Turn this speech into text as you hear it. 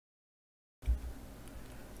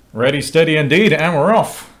Ready, steady, indeed, and we're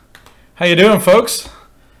off. How you doing, folks?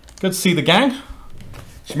 Good to see the gang.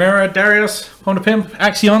 Chimera, Darius, Honda Pimp,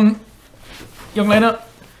 Axion, Young Lena.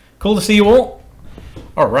 Cool to see you all.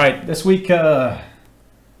 All right, this week,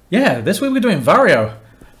 this week we're doing Varjo.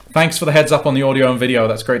 Thanks for the heads up on the audio and video.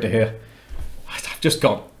 That's great to hear.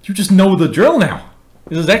 You just know the drill now.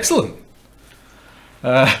 This is excellent.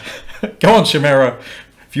 Go on, Chimera.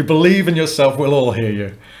 If you believe in yourself, we'll all hear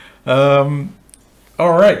you.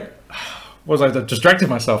 All right. Was I distracted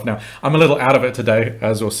myself now? I'm a little out of it today,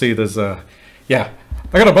 as we'll see. There's I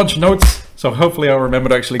got a bunch of notes, so hopefully I'll remember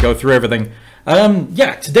to actually go through everything.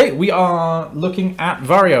 Today we are looking at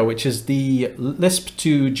Varjo, which is the Lisp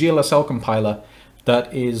to GLSL compiler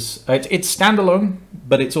that is it's standalone,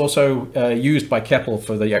 but it's also used by CEPL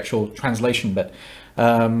for the actual translation bit.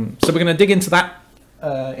 So we're going to dig into that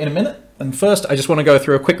in a minute. And first, I just want to go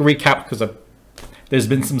through a quick recap because there's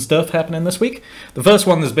been some stuff happening this week. The first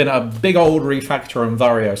one, there's been a big old refactor on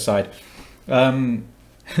Varjo side.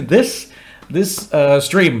 This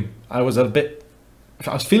stream, I was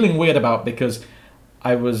feeling weird about because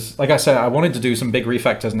like I said, I wanted to do some big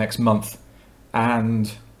refactors next month and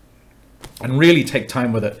really take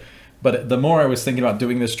time with it. But the more I was thinking about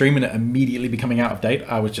doing this stream and it immediately becoming out of date,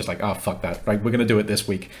 I was just like, oh, fuck that. Right, we're going to do it this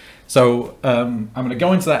week. So I'm going to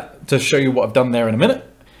go into that to show you what I've done there in a minute.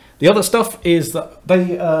 The other stuff is that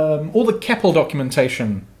all the CEPL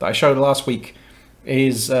documentation that I showed last week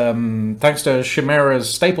is, thanks to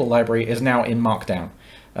Chimera's staple library, is now in Markdown.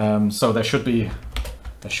 So there should be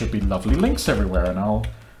lovely links everywhere, and I'll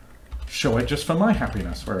show it just for my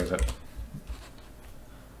happiness. Where is it?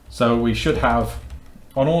 So we should have,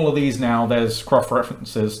 on all of these now, there's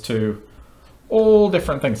cross-references to all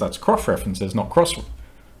different things. That's cross-references, not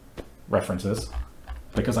cross-references,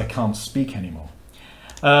 because I can't speak anymore.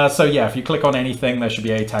 So yeah, if you click on anything, there should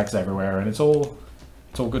be A tags everywhere, and it's all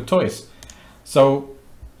good toys. So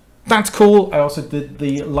that's cool. I also did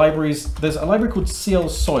the libraries. There's a library called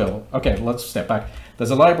CLSoil. Okay, let's step back.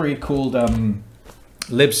 There's a library called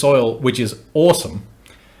libsoil, which is awesome.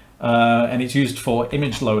 And it's used for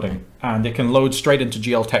image loading, and it can load straight into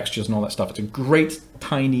GL textures and all that stuff. It's a great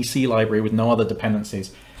tiny C library with no other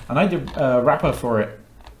dependencies. And I did a wrapper for it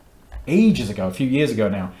ages ago, a few years ago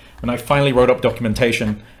now, when I finally wrote up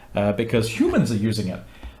documentation because humans are using it.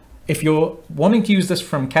 If you're wanting to use this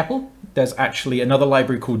from CEPL, there's actually another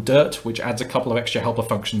library called Dirt, which adds a couple of extra helper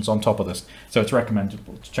functions on top of this. So it's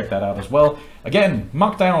recommendable to check that out as well. Again,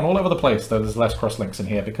 Markdown all over the place, though there's less cross-links in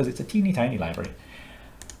here because it's a teeny tiny library.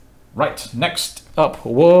 Right, next up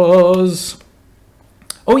was...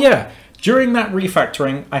 Oh yeah, during that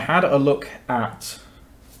refactoring, I had a look at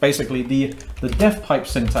basically the def pipe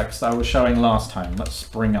syntax that I was showing last time. Let's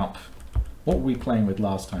bring up... What were we playing with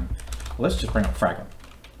last time? Well, let's just bring up Fragment.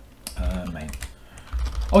 Main.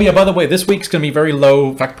 Oh yeah, by the way, this week's going to be very low.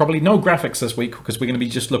 In fact, probably no graphics this week because we're going to be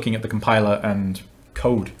just looking at the compiler and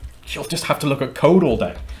code. You'll just have to look at code all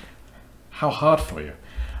day. How hard for you.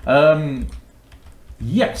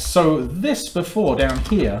 Yes, so this before down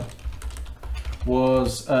here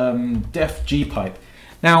was def gpipe.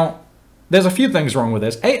 Now, there's a few things wrong with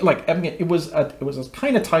this. It was a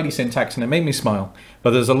kind of tidy syntax and it made me smile, but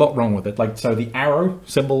there's a lot wrong with it. Like, so the arrow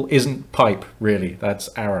symbol isn't pipe, really. That's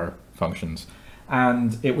arrow functions.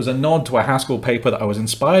 And it was a nod to a Haskell paper that I was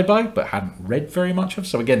inspired by, but hadn't read very much of.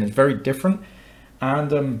 So again, it's very different.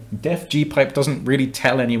 And def gpipe doesn't really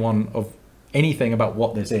tell anyone of anything about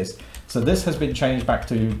what this is. So this has been changed back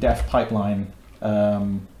to def pipeline,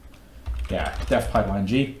 def pipeline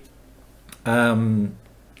G. And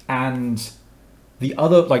the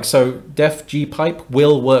other, so def gpipe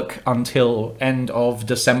will work until end of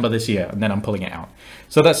December this year, and then I'm pulling it out.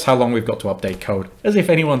 So that's how long we've got to update code, as if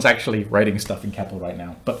anyone's actually writing stuff in CEPL right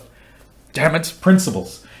now. But damn it,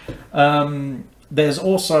 principles. There's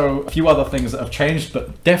also a few other things that have changed,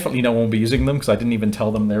 but definitely no one will be using them because I didn't even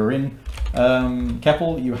tell them they were in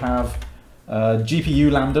CEPL. You have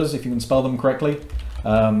GPU lambdas, if you can spell them correctly,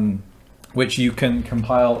 which you can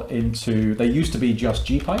compile into, they used to be just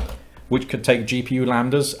gpipe, which could take GPU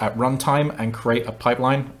lambdas at runtime and create a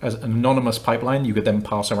pipeline, as an anonymous pipeline you could then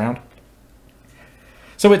pass around.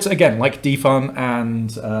 So it's, again, like defun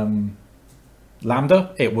and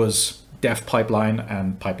lambda, it was def pipeline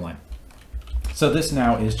and pipeline. So this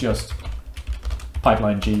now is just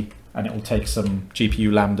pipeline G, and it will take some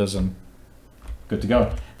GPU lambdas and good to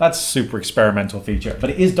go. That's a super experimental feature, but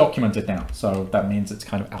it is documented now, so that means it's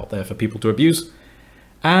kind of out there for people to abuse.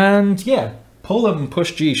 And yeah, pull and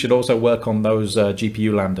push G should also work on those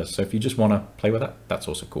GPU lambdas, so if you just want to play with that, that's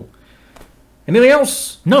also cool. Anything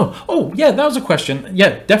else? No. Oh, yeah, that was a question.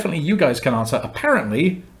 Yeah, definitely you guys can answer.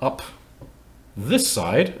 Apparently, up this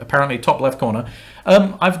side, apparently top left corner,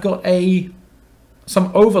 I've got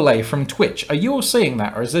some overlay from Twitch. Are you all seeing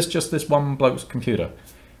that, or is this just this one bloke's computer?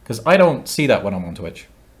 Because I don't see that when I'm on Twitch,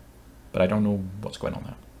 but I don't know what's going on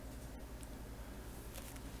there.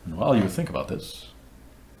 And while you think about this,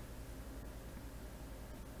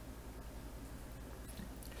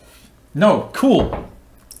 no, cool.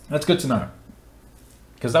 That's good to know,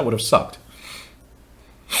 because that would have sucked.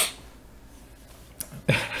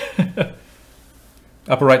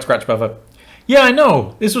 Upper right scratch buffer. Yeah, I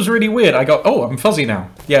know. This was really weird. I got, oh, I'm fuzzy now.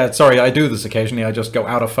 Yeah, sorry, I do this occasionally. I just go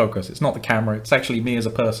out of focus. It's not the camera. It's actually me as a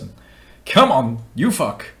person. Come on, you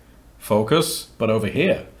fuck. Focus, but over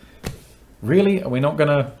here. Really? Are we not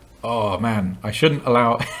gonna... Oh, man. I shouldn't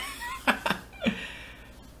allow...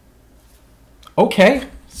 Okay.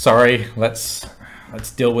 Sorry. Let's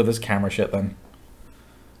deal with this camera shit then.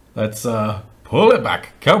 Let's pull it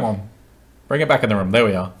back. Come on. Bring it back in the room. There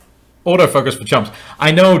we are. Autofocus for chumps. I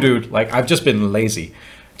know, dude. Like, I've just been lazy.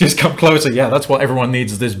 Just come closer. Yeah, that's what everyone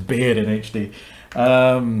needs, is this beard in HD.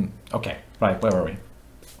 Okay. Right, where are we?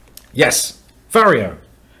 Yes. Varjo.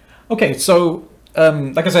 Okay, so,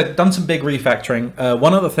 like I said, done some big refactoring.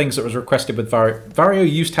 One of the things that was requested with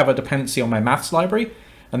Varjo used to have a dependency on my maths library,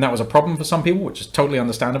 and that was a problem for some people, which is totally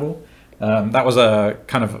understandable. That was a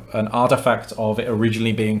kind of an artifact of it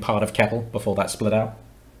originally being part of CEPL before that split out.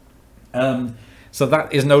 So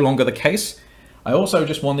that is no longer the case. I also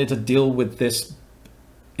just wanted to deal with this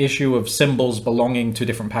issue of symbols belonging to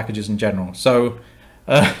different packages in general. So,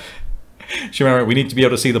 Shimera, we need to be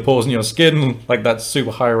able to see the pores in your skin, like that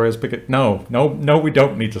super high res picket. No, we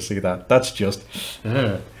don't need to see that. That's just,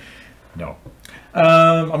 no.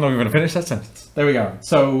 I'm not even going to finish that sentence. There we go.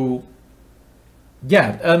 So,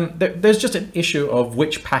 yeah, there's just an issue of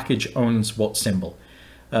which package owns what symbol.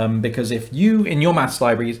 Because if you, in your maths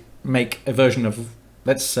library, make a version of,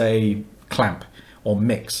 let's say, clamp or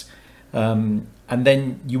mix, and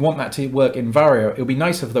then you want that to work in Varjo, it would be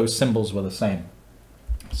nice if those symbols were the same.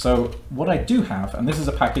 So what I do have, and this is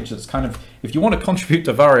a package that's kind of, if you want to contribute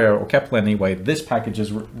to Varjo or CEPL anyway, this package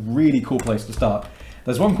is a really cool place to start.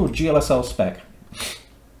 There's one called GLSL spec.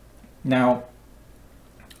 Now,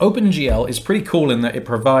 OpenGL is pretty cool in that it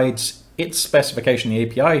provides its specification, the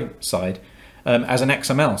API side, as an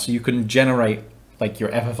XML, so you can generate like your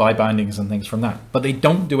FFI bindings and things from that. But they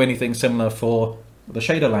don't do anything similar for the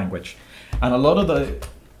shader language. And a lot of the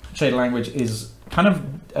shader language is kind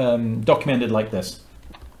of documented like this.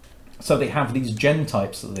 So they have these gen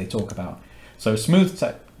types that they talk about. So smooth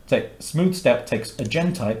step takes a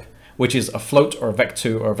gen type, which is a float or a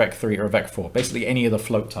vec2 or a vec3 or a vec4, basically any of the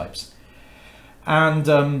float types. And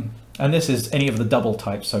this is any of the double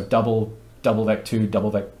types, so double vec2,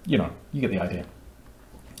 double vec, you know, you get the idea.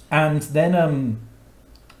 And then,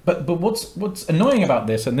 but what's annoying about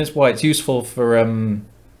this, and this is why it's useful for,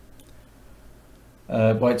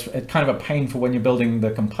 why it's kind of a pain for when you're building the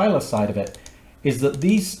compiler side of it, is that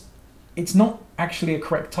it's not actually a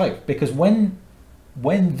correct type, because when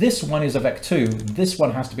this one is a vec2, this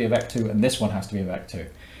one has to be a vec2, and this one has to be a vec2,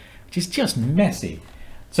 which is just messy.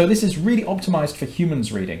 So this is really optimized for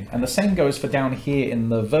humans reading, and the same goes for down here in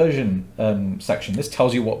the version section. This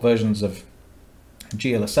tells you what versions of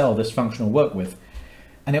GLSL this function will work with,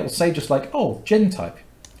 and it will say just like, oh, gen type.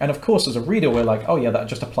 And of course, as a reader, we're like, oh yeah, that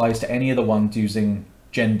just applies to any of the ones using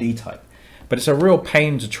gen D type. But it's a real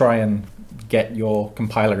pain to try and get your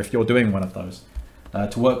compiler, if you're doing one of those,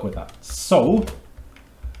 to work with that. So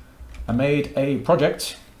I made a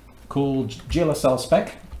project called GLSL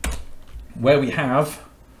spec, where we have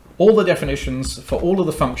all the definitions for all of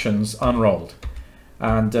the functions unrolled.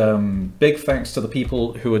 And big thanks to the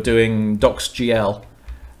people who are doing docsgl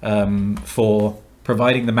for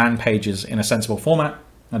providing the man pages in a sensible format.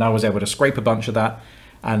 And I was able to scrape a bunch of that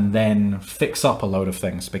and then fix up a load of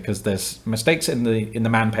things, because there's mistakes in the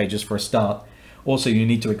man pages for a start. Also, you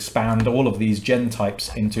need to expand all of these gen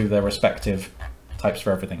types into their respective types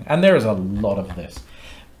for everything. And there is a lot of this.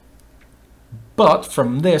 But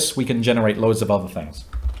from this, we can generate loads of other things.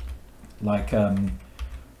 Like,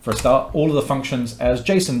 for a start, all of the functions as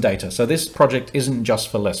JSON data. So this project isn't just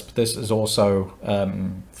for Lisp. This is also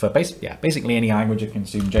for basically any language that can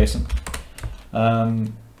consume JSON.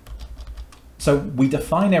 So we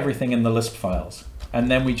define everything in the Lisp files,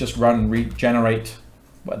 and then we just run regenerate.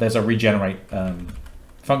 Well, there's a regenerate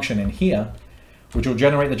function in here, which will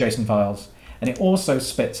generate the JSON files, and it also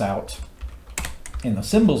spits out in the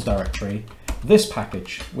symbols directory this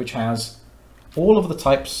package, which has all of the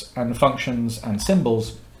types and functions and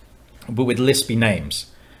symbols, but with Lispy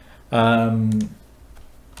names. And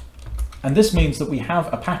this means that we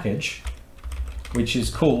have a package which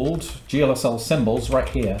is called GLSL symbols right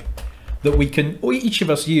here, that we can, or each of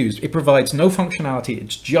us use. It provides no functionality.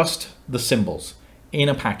 It's just the symbols in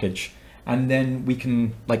a package. And then we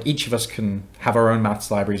can, like, each of us can have our own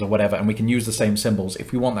maths libraries or whatever, and we can use the same symbols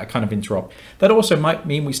if we want that kind of interop. That also might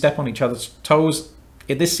mean we step on each other's toes.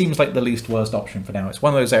 This seems like the least worst option for now. It's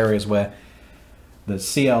one of those areas where the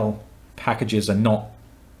CL packages are not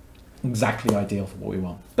exactly ideal for what we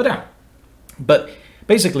want. But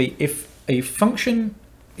basically, if a function,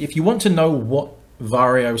 if you want to know what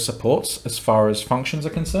Varjo supports as far as functions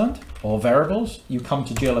are concerned, or variables, you come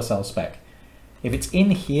to GLSL spec. If it's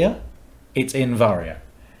in here, it's in Varjo.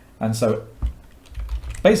 And so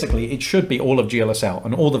basically it should be all of GLSL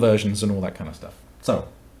and all the versions and all that kind of stuff. So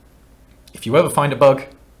if you ever find a bug,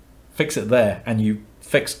 fix it there and you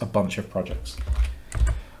fix a bunch of projects.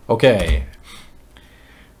 Okay,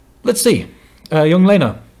 let's see. Young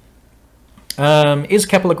Lena, is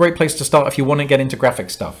CEPL a great place to start if you want to get into graphic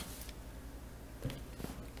stuff?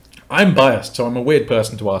 I'm biased, so I'm a weird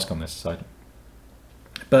person to ask on this side.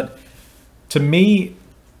 But to me,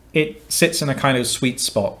 it sits in a kind of sweet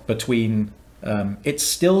spot between, it's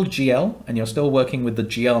still GL and you're still working with the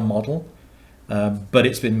GL model, but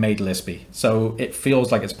it's been made lispy. So it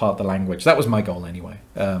feels like it's part of the language. That was my goal anyway.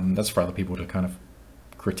 That's for other people to kind of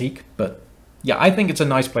critique. But yeah, I think it's a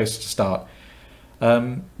nice place to start.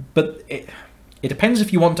 But it depends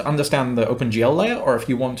if you want to understand the OpenGL layer or if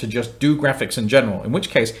you want to just do graphics in general, in which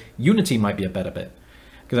case Unity might be a better bit.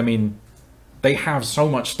 Because I mean, they have so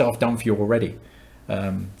much stuff done for you already.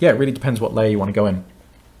 Yeah, it really depends what layer you want to go in.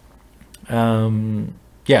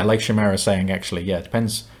 Yeah, like Shimera is saying, actually, yeah, it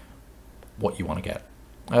depends what you want to get.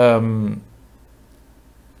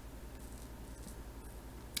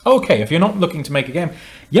 Okay, if you're not looking to make a game,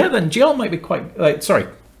 yeah, then GL might be quite,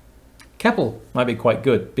 CEPL might be quite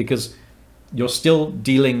good because you're still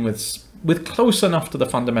dealing with close enough to the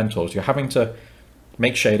fundamentals. You're having to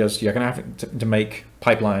make shaders, you're going to have to make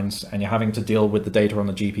pipelines, and you're having to deal with the data on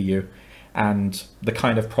the GPU and the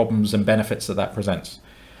kind of problems and benefits that that presents.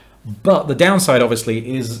 But the downside,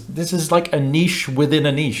 obviously, is this is like a niche within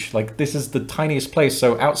a niche. Like, this is the tiniest place.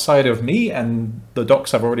 So outside of me and the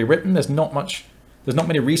docs I've already written, there's not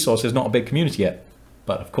many resources, not a big community yet.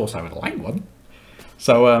 But of course, I would like one.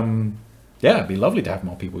 So yeah, it'd be lovely to have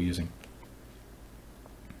more people using.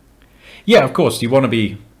 Yeah, of course, you want to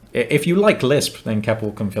be, if you like Lisp, then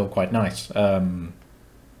CEPL can feel quite nice.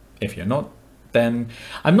 If you're not, then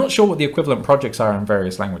I'm not sure what the equivalent projects are in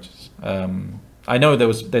various languages. I know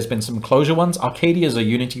there's been some Clojure ones. Arcadia is a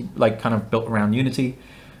Unity, like kind of built around Unity.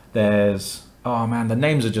 There's, oh man, the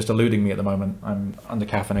names are just eluding me at the moment. I'm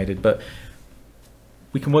undercaffeinated, but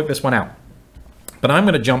we can work this one out. But I'm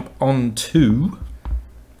going to jump on to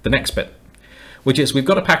the next bit, which is we've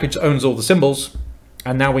got a package that owns all the symbols,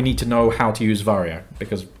 and now we need to know how to use Varjo,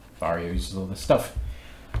 because Varjo uses all this stuff.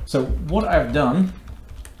 So what I've done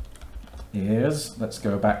is, let's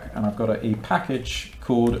go back, and I've got a package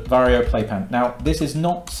called Varjo Playpen. Now, this is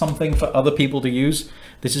not something for other people to use.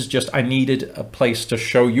 This is just, I needed a place to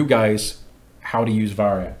show you guys how to use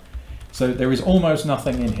Varjo. So there is almost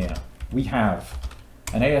nothing in here. We have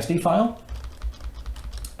an ASD file,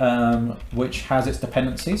 which has its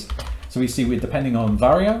dependencies. So we see we're depending on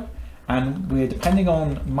Varjo, and we're depending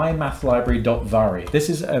on mymathlibrary.vari. This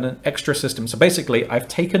is an extra system. So basically, I've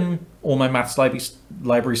taken all my maths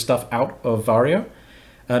library stuff out of Varjo.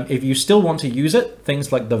 If you still want to use it,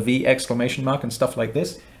 things like the V exclamation mark and stuff like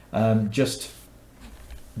this, just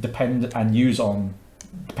depend on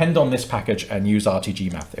this package and use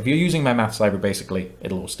RTG math. If you're using my maths library, basically,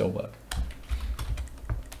 it'll all still work.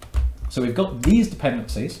 So we've got these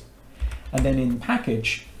dependencies, and then in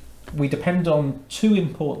package, we depend on two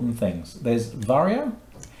important things. There's Varjo,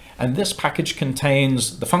 and this package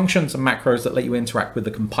contains the functions and macros that let you interact with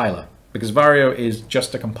the compiler, because Varjo is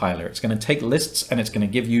just a compiler. It's going to take lists and it's going to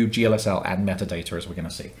give you GLSL and metadata, as we're going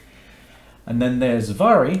to see. And then there's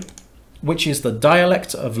Vari, which is the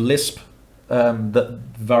dialect of Lisp that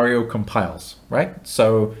Varjo compiles, right?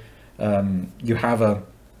 So you have a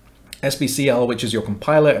SBCL, which is your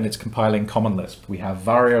compiler, and it's compiling common-lisp. We have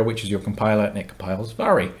Varjo, which is your compiler, and it compiles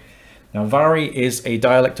Vari. Now, Vari is a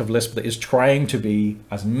dialect of Lisp that is trying to be,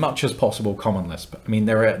 as much as possible, common-lisp. I mean,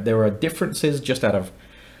 there are differences just out of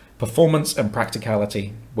performance and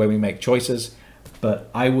practicality where we make choices, but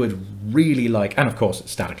I would really like, and of course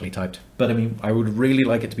it's statically typed, but I mean, I would really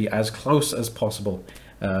like it to be as close as possible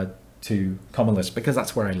to common-lisp, because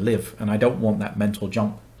that's where I live, and I don't want that mental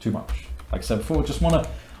jump too much. Like I said before, just want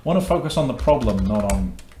to focus on the problem, not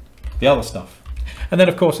on the other stuff. And then,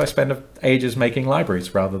 of course, I spend ages making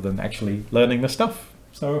libraries rather than actually learning the stuff.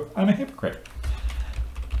 So I'm a hypocrite.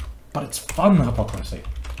 But it's fun hypocrisy,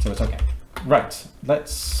 so it's okay. Right,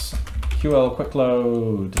 let's QL quick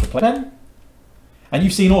load to the playpen. And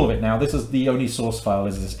you've seen all of it now. This is the only source file,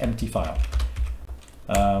 is this empty file.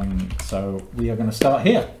 So we are going to start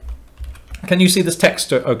here. Can you see this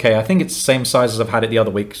text okay? I think it's the same size as I've had it the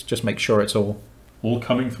other weeks. Just make sure it's all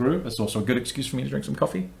coming through. It's also a good excuse for me to drink some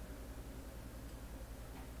coffee.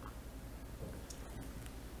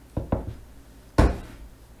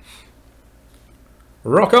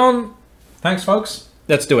 Rock on. Thanks, folks.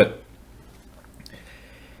 Let's do it.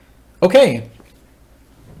 Okay.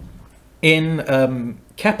 In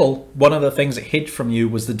CEPL, one of the things it hid from you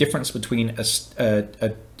was the difference between a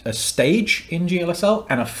stage in GLSL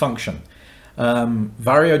and a function.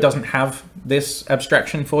 Varjo doesn't have this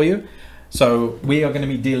abstraction for you, so we are going to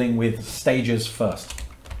be dealing with stages first.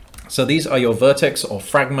 So these are your vertex or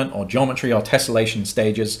fragment or geometry or tessellation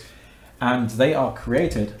stages, and they are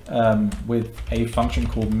created with a function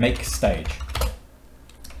called makeStage.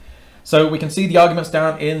 So we can see the arguments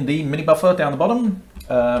down in the mini buffer down the bottom.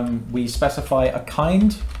 We specify a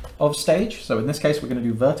kind of stage. So in this case, we're going to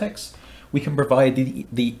do vertex. We can provide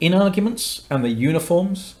the in arguments and the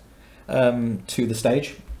uniforms to the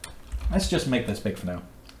stage. Let's just make this big for now,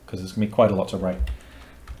 because there's going to be quite a lot to write.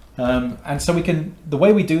 And so the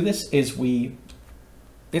way we do this is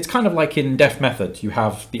it's kind of like in def method. You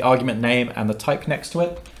have the argument name and the type next to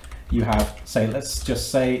it. You have, let's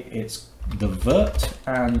just say it's the vert,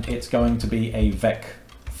 and it's going to be a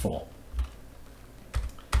vec4.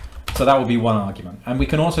 So that will be one argument. And we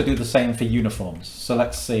can also do the same for uniforms. So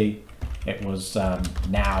let's see, it was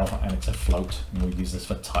now, and it's a float, and we would use this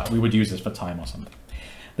for time. We would use this for time or something.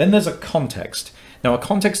 Then there's a context. Now a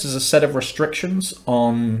context is a set of restrictions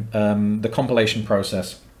on the compilation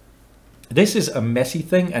process. This is a messy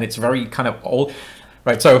thing, and it's very kind of old.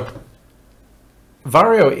 Right, so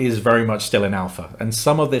Varjo is very much still in alpha, and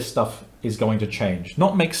some of this stuff is going to change.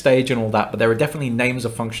 Not makeStage and all that, but there are definitely names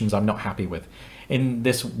of functions I'm not happy with. In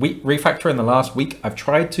this week refactor in the last week, I've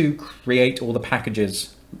tried to create all the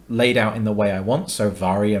packages laid out in the way I want. So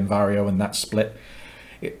Vari and Varjo and that split,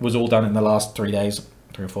 it was all done in the last 3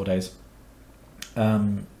 or 4 days.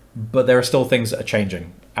 But there are still things that are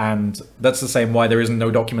changing. And that's the same why there isn't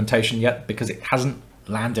no documentation yet, because it hasn't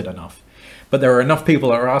landed enough. But there are enough people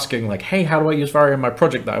that are asking like, hey, how do I use Varjo in my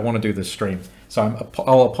project that I want to do this stream? So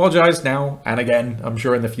I'll apologize now and again, I'm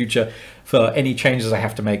sure in the future, for any changes I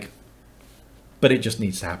have to make. But it just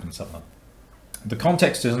needs to happen somehow. The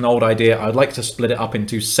context is an old idea. I'd like to split it up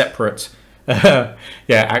into separate. Yeah,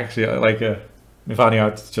 actually, like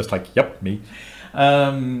Mifania, it's just like, yep, me.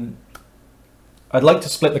 I'd like to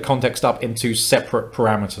split the context up into separate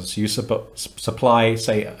parameters. You supply,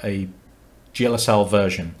 say, a GLSL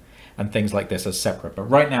version and things like this as separate. But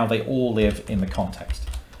right now, they all live in the context.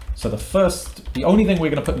 So the only thing we're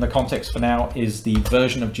going to put in the context for now is the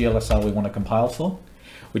version of GLSL we want to compile for,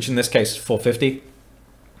 which in this case is 450.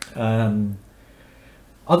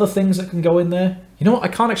 Other things that can go in there, you know what, I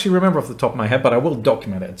can't actually remember off the top of my head, but I will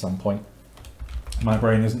document it at some point. My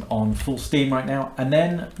brain isn't on full steam right now. And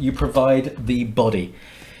then you provide the body.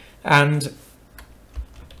 And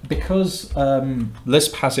because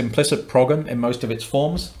Lisp has implicit program in most of its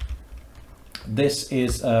forms, this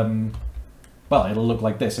is, well, it'll look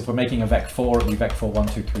like this. If we're making a vec4, it'll be vec4 1,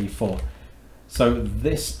 2, 3, 4. So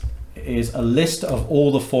this is a list of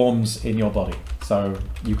all the forms in your body. So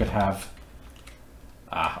you could have,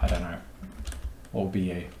 I don't know, what would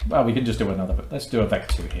be well, we can just do another, but let's do a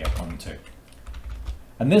vec2 here, 1 and 2.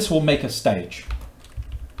 And this will make a stage.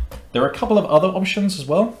 There are a couple of other options as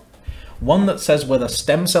well. One that says whether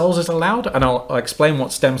stem cells is allowed, and I'll explain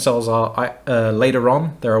what stem cells are later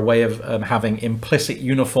on. They're a way of having implicit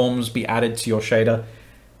uniforms be added to your shader.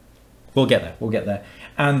 We'll get there, we'll get there.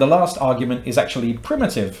 And the last argument is actually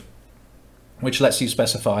primitive, which lets you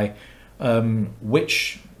specify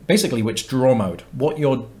basically which draw mode, what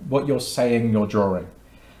you're saying you're drawing.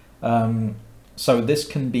 So this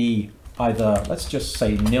can be either, let's just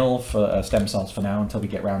say nil for stem cells for now until we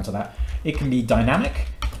get around to that. It can be dynamic,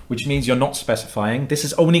 which means you're not specifying. This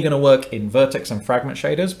is only going to work in vertex and fragment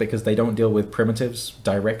shaders because they don't deal with primitives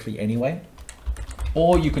directly anyway.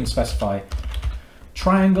 Or you can specify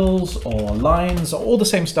triangles or lines or all the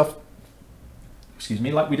same stuff, excuse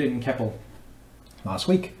me, like we did in CEPL last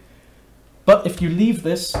week. But if you leave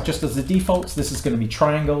this just as the defaults, this is going to be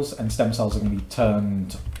triangles and stem cells are going to be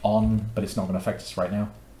turned on, but it's not going to affect us right now.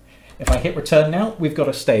 If I hit return now, we've got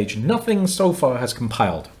a stage. Nothing so far has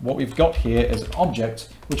compiled. What we've got here is an object,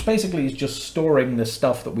 which basically is just storing the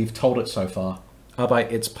stuff that we've told it so far,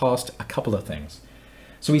 albeit it's passed a couple of things.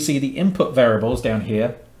 So we see the input variables down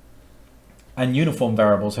here and uniform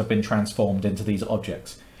variables have been transformed into these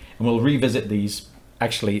objects. And we'll revisit these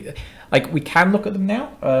actually, like we can look at them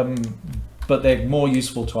now, but they're more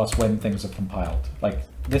useful to us when things are compiled. Like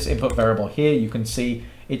this input variable here, you can see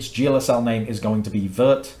its GLSL name is going to be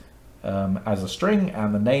vert as a string,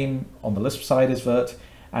 and the name on the Lisp side is vert,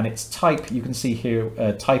 and its type, you can see here,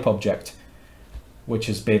 a type object, which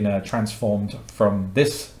has been transformed from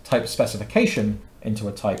this type specification into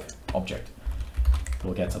a type object.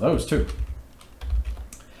 We'll get to those too.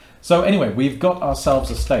 So anyway, we've got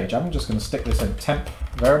ourselves a stage. I'm just going to stick this in temp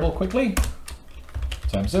variable quickly.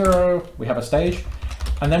 Temp 0, we have a stage,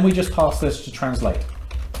 and then we just pass this to translate.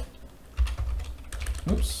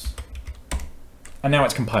 Oops. And now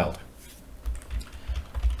it's compiled.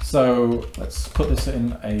 So let's put this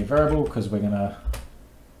in a variable because we're going to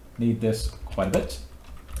need this quite a bit.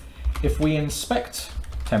 If we inspect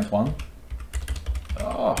temp1,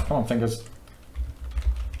 oh, come on fingers,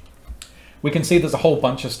 we can see there's a whole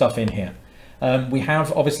bunch of stuff in here. We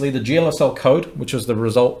have obviously the GLSL code, which was the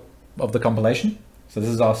result of the compilation. So this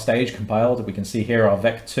is our stage compiled. We can see here our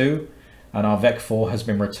vec2 and our vec4 has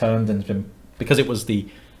been returned, and it's been, because it was the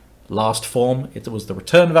last form, it was the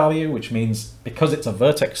return value, which means because it's a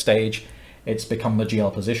vertex stage, it's become the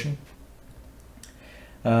GL position.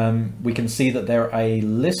 We can see that there are a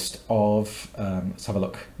list of, let's have a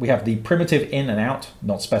look. We have the primitive in and out,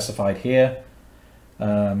 not specified here.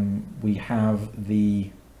 We have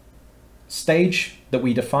the stage that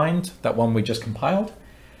we defined, that one we just compiled.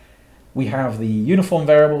 We have the uniform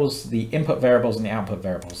variables, the input variables, and the output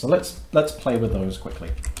variables. So let's play with those quickly.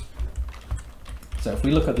 So if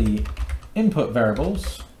we look at the input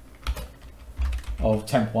variables of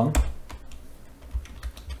temp1,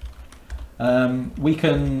 we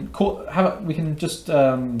can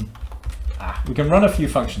run a few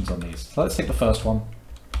functions on these. So let's take the first one.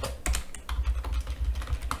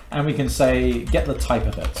 And we can say, get the type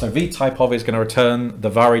of it. So vtype of is going to return the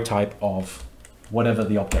vari type of whatever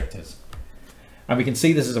the object is. And we can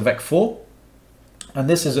see this is a vec4. And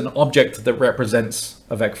this is an object that represents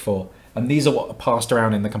a vec4. And these are what are passed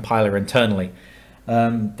around in the compiler internally.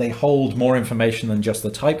 They hold more information than just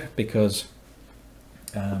the type, because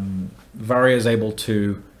Varjo is able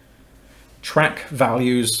to track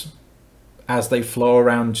values as they flow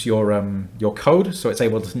around your code. So it's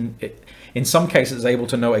able to, in some cases, it's able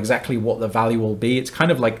to know exactly what the value will be. It's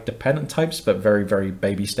kind of like dependent types, but very, very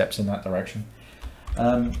baby steps in that direction.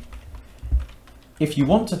 If you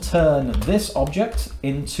want to turn this object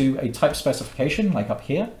into a type specification, like up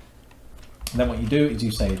here, then what you do is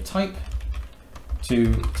you say type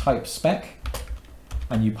to type spec,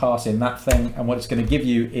 and you pass in that thing, and what it's going to give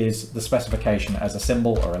you is the specification as a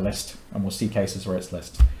symbol or a list, and we'll see cases where it's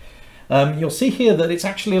lists. You'll see here that it's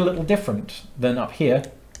actually a little different than up here.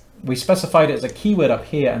 We specified it as a keyword up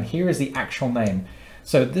here, and here is the actual name.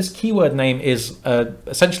 So this keyword name is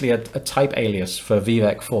essentially a type alias for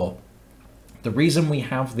vvec4. The reason we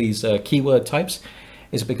have these keyword types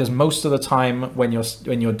is because most of the time when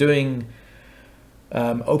you're doing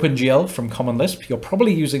OpenGL from common-lisp, you're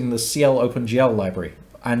probably using the CL OpenGL library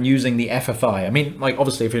and using the FFI. I mean, like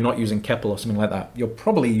obviously if you're not using CEPL or something like that, you're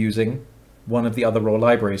probably using one of the other raw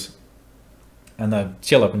libraries, and the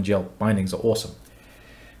CL OpenGL bindings are awesome.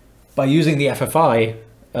 By using the FFI,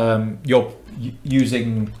 you're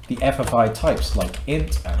using the FFI types like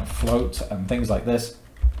int and float and things like this.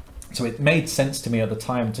 So it made sense to me at the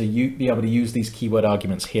time to be able to use these keyword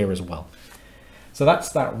arguments here as well. So that's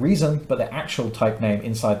that reason, but the actual type name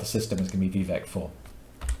inside the system is going to be vvec4.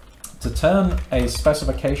 To turn a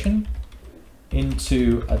specification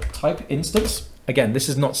into a type instance, again, this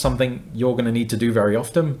is not something you're going to need to do very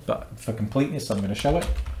often, but for completeness, I'm going to show it.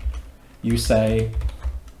 You say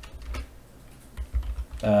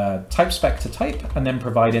type spec to type, and then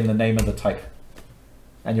provide in the name of the type.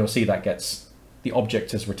 And you'll see that gets the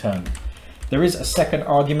object is returned. There is a second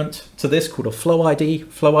argument to this called a flow ID.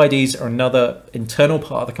 Flow IDs are another internal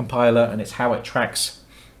part of the compiler, and it's how it tracks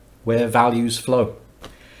where values flow.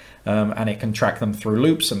 And it can track them through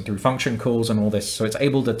loops and through function calls and all this. So it's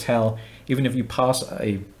able to tell, even if you pass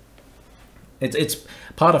it's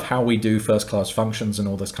part of how we do first class functions and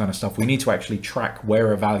all this kind of stuff. We need to actually track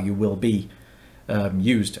where a value will be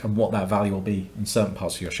used and what that value will be in certain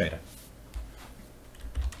parts of your shader.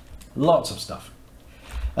 Lots of stuff.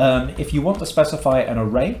 If you want to specify an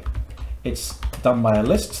array, it's done by a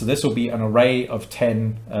list. So this will be an array of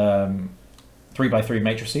 10 3x3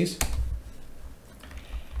 matrices.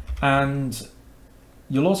 And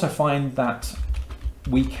you'll also find that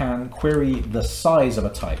we can query the size of a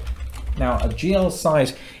type. Now, a GL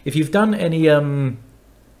size, if you've done any...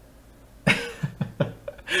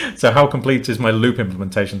 So how complete is my loop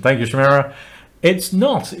implementation? Thank you, Shamira. It's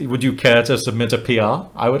not. Would you care to submit a PR?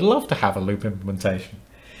 I would love to have a loop implementation.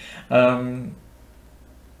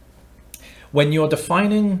 When you're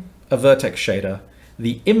defining a vertex shader,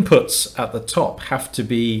 the inputs at the top have to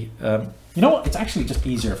be, you know what? It's actually just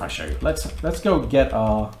easier if I show you. Let's go get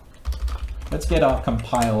our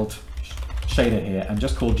compiled shader here and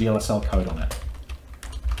just call GLSL code on it.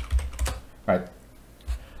 Right.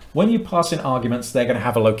 When you pass in arguments, they're going to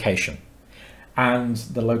have a location, and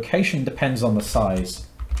the location depends on the size.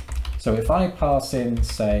 So if I pass in,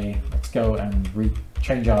 say, let's go and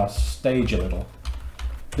change our stage a little.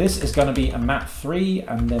 This is going to be a mat3,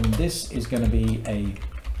 and then this is going to be a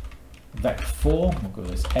vec4. We'll call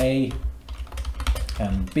this A,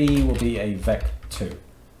 and B will be a vec2.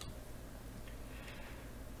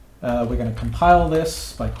 We're going to compile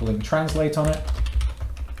this by calling translate on it,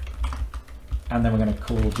 and then we're going to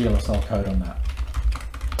call GLSL code on that.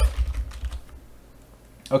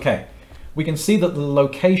 Okay, we can see that the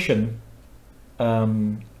location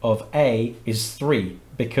of A is 3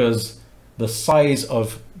 because the size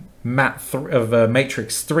of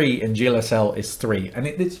matrix 3 in GLSL is 3, and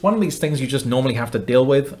it's one of these things you just normally have to deal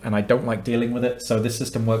with, and I don't like dealing with it, so this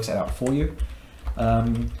system works it out for you.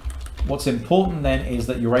 What's important then is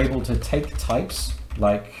that you're able to take types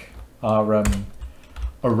like our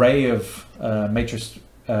array of matrix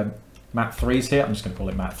mat3s here. I'm just going to call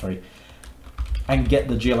it mat3, and get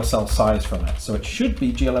the GLSL size from it. So it should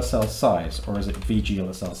be GLSL size, or is it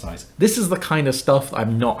VGLSL size? This is the kind of stuff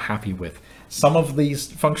I'm not happy with. Some of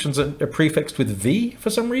these functions are prefixed with V for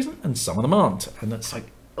some reason, and some of them aren't. And it's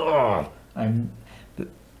like, oh,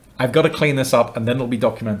 I've got to clean this up, and then it'll be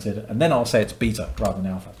documented, and then I'll say it's beta rather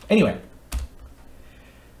than alpha. Anyway,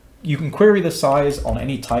 you can query the size on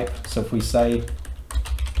any type. So if we say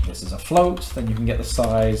this is a float, then you can get the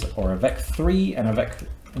size, or a vec3 and a vec,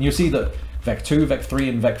 and you see that vec2, vec3,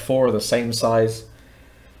 and vec4 are the same size,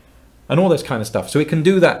 and all this kind of stuff. So it can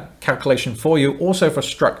do that calculation for you, also for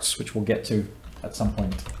structs, which we'll get to at some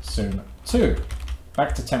point soon too.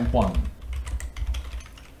 Back to temp 1.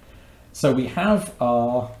 So we have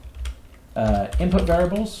our input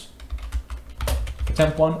variables for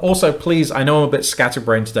temp 1. Also, please, I know I'm a bit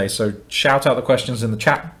scatterbrained today, so shout out the questions in the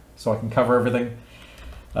chat so I can cover everything.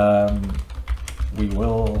 We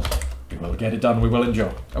will get it done. We will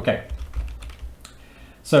endure. Okay.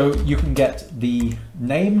 So you can get the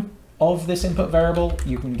name of this input variable.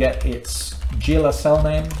 You can get its GLSL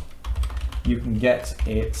name. You can get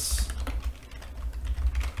its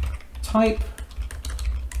type.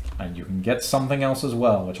 And you can get something else as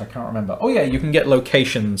well, which I can't remember. Oh yeah, you can get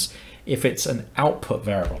locations if it's an output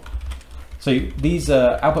variable. So these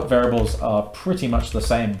output variables are pretty much the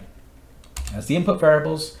same as the input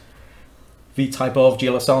variables. V-type of,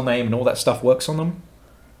 GLSL name, and all that stuff works on them.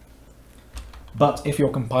 But if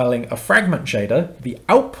you're compiling a fragment shader, the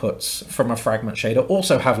outputs from a fragment shader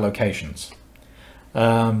also have locations.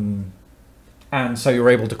 And so you're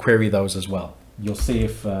able to query those as well. You'll see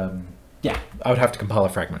if, yeah, I would have to compile a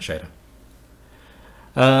fragment shader.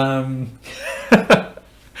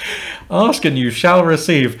 Ask and you shall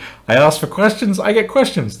receive. I ask for questions, I get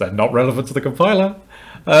questions. They're not relevant to the compiler.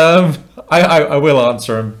 I will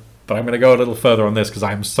answer them, but I'm going to go a little further on this because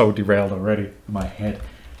I'm so derailed already in my head.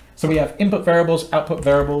 So we have input variables, output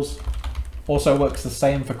variables. Also works the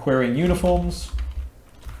same for querying uniforms.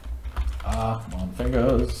 Come on,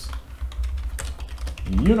 fingers.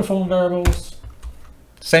 Uniform variables.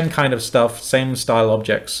 Same kind of stuff, same style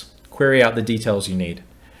objects. Query out the details you need.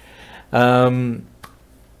 And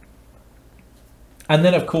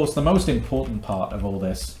then, of course, the most important part of all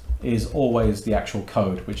this is always the actual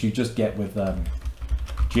code, which you just get with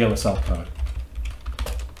GLSL code.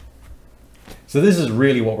 So this is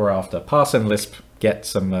really what we're after. Pass in Lisp, get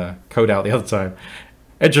some code out the other time.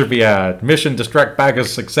 Entropy add, mission distract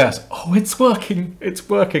baggers success. Oh, it's working, it's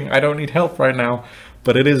working. I don't need help right now,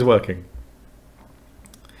 but it is working.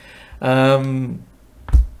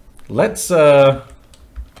 Let's go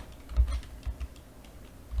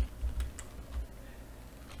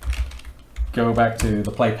back to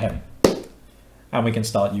the playpen, and we can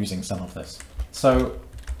start using some of this. So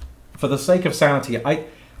for the sake of sanity,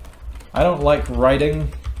 I don't like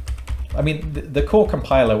writing. I mean, the core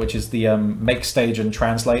compiler, which is the make, stage, and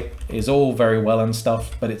translate, is all very well and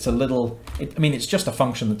stuff, but it's a little, I mean, it's just a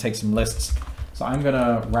function that takes some lists. So I'm going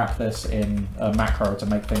to wrap this in a macro to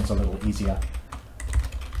make things a little easier.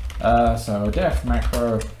 So def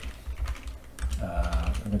macro,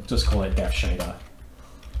 I'm going to just call it def shader.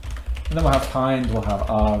 And then we'll have kind, we'll have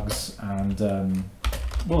args, and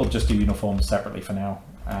we'll just do uniforms separately for now,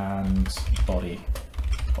 and body.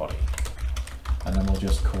 And then we'll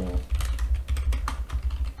just call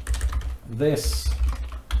this,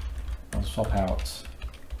 I'll swap out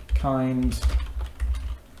kind,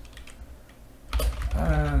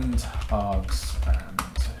 and args and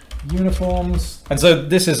uniforms. And so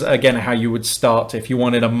this is again how you would start if you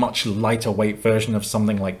wanted a much lighter weight version of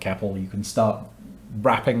something like CEPL. You can start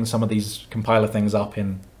wrapping some of these compiler things up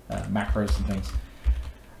in macros and things.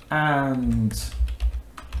 And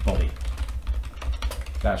body.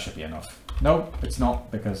 That should be enough. Nope, it's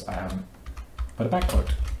not, because I haven't put a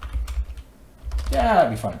backquote. Yeah,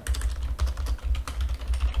 that'd be fine.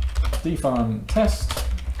 Define test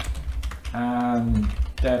and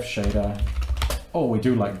dev shader. Oh, we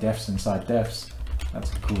do like defs inside defs.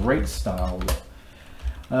 That's a great style.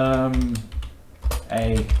 A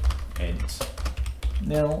int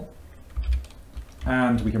nil,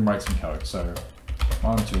 and we can write some code. So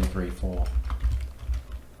 1, 2, 3, 4.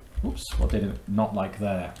 Oops, what did it not like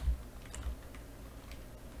there?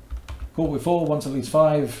 Cool with 4, once at least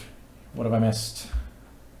 5. What have I missed?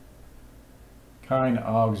 Kind,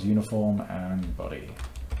 args, uniform, and body.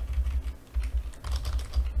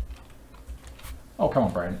 Oh, come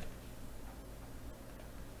on, brain.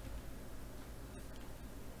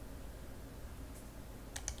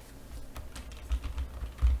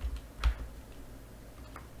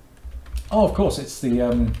 Oh, of course, it's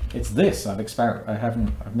the it's this. I've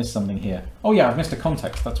missed something here. Oh yeah, I've missed a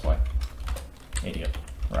context. That's why. Idiot.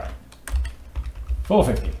 Right.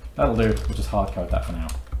 450. That'll do. We'll just hard code that for now.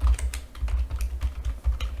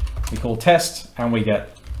 We call test, and we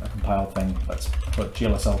get a compiled thing. Let's put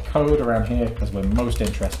GLSL code around here because we're most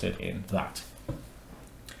interested in that.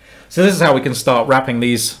 So this is how we can start wrapping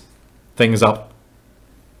these things up.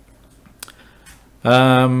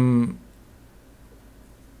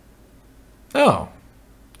 Oh,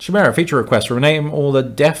 Chimera feature request. Rename all the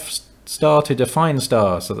def star to define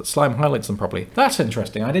star so that Slime highlights them properly. That's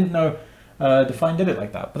interesting. I didn't know define did it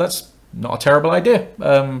like that, but that's not a terrible idea.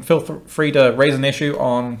 Feel free to raise an issue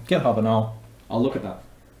on GitHub and I'll look at that.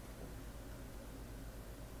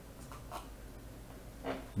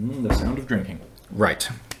 The sound of drinking. Right.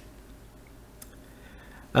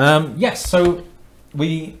 Yes, so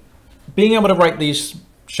being able to write these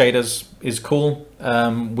shaders is cool.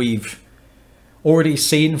 We've already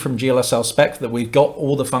seen from GLSL spec that we've got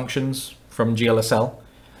all the functions from GLSL.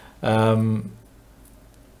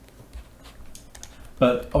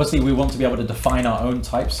 But obviously we want to be able to define our own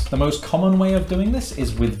types. The most common way of doing this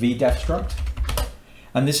is with vdef struct.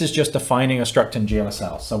 And this is just defining a struct in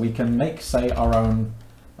GLSL. So we can make, say, our own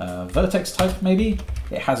vertex type maybe.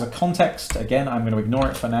 It has a context. Again, I'm going to ignore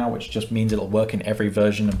it for now, which just means it'll work in every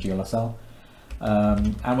version of GLSL.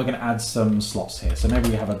 And we're going to add some slots here. So maybe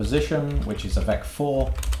we have a position, which is a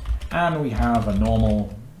vec4, and we have a norm,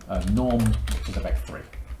 which is a vec3.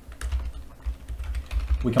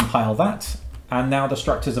 We compile that, and now the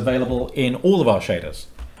struct is available in all of our shaders.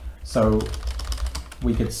 So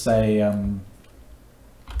we could say in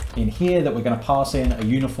here that we're going to pass in a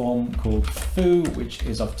uniform called foo, which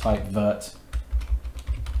is of type vert.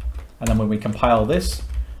 And then when we compile this,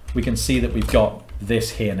 we can see that we've got this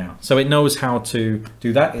here now. So it knows how to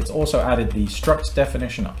do that. It's also added the struct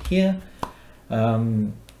definition up here.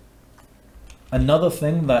 Another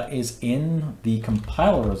thing that is in the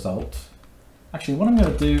compiler result, actually what I'm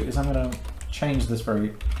going to do is I'm going to change this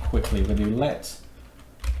very quickly. We're going to do no,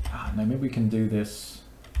 maybe we can do this.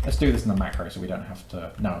 Let's do this in the macro so we don't have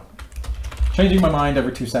to, no. Changing my mind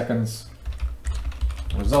every 2 seconds.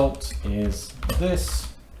 Result is this.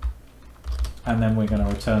 And then we're going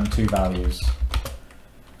to return 2 values.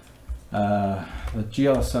 The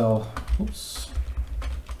GLSL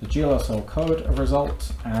code of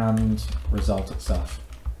result and result itself.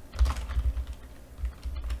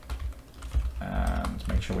 And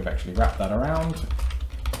make sure we've actually wrapped that around.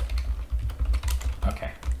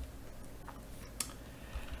 Okay.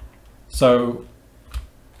 So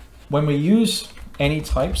when we use any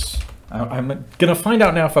types, I'm going to find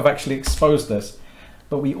out now if I've actually exposed this,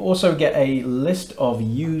 but we also get a list of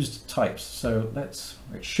used types. So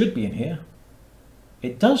it should be in here.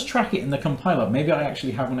 It does track it in the compiler. Maybe I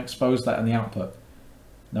actually haven't exposed that in the output.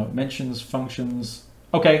 No, it mentions functions.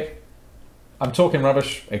 Okay, I'm talking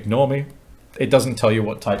rubbish. Ignore me. It doesn't tell you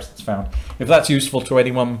what types it's found. If that's useful to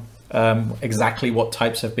anyone, exactly what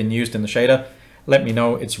types have been used in the shader, let me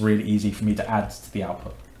know. It's really easy for me to add to the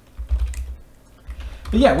output.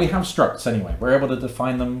 But yeah, we have structs anyway. We're able to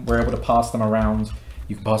define them. We're able to pass them around.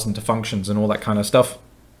 You can pass them to functions and all that kind of stuff.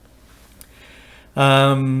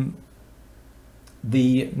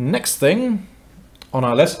 The next thing on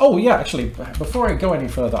our list, oh yeah, actually, before I go any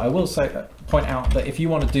further, I will point out that if you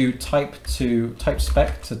want to do type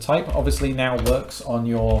spec to type, obviously now works on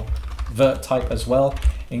your vert type as well,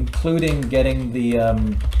 including getting the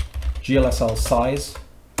GLSL size.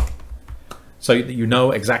 so that you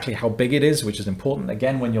know exactly how big it is, which is important,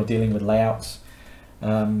 again, when you're dealing with layouts.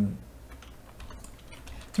 To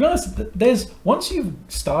be honest, once you've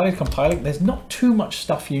started compiling, there's not too much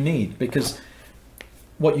stuff you need, because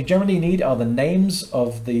what you generally need are the names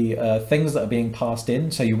of the things that are being passed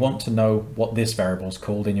in. So you want to know what this variable is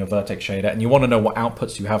called in your vertex shader, and you want to know what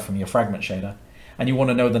outputs you have from your fragment shader, and you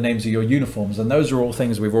want to know the names of your uniforms, and those are all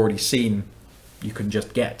things we've already seen you can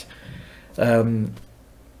just get. There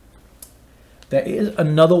is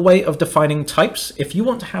another way of defining types. If you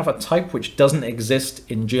want to have a type which doesn't exist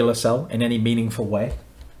in GLSL in any meaningful way,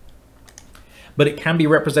 but it can be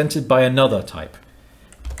represented by another type,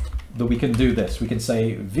 that we can do this. We can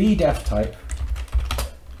say vdef type.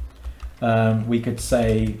 We could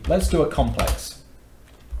say, let's do a complex.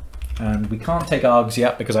 And we can't take args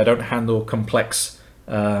yet because I don't handle complex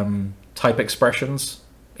type expressions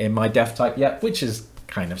in my def type yet, which is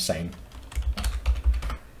kind of sane.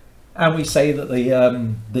 And we say that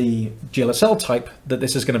the GLSL type that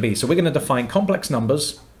this is going to be. So we're going to define complex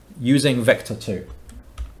numbers using vector2.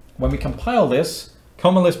 When we compile this,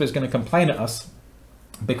 common-lisp is going to complain at us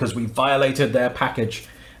because we violated their package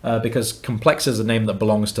because complex is a name that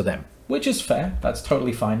belongs to them, which is fair. That's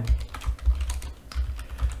totally fine.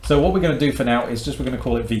 So what we're going to do for now is we're going to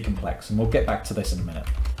call it vcomplex, and we'll get back to this in a minute.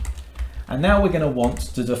 And now we're going to want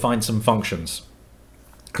to define some functions,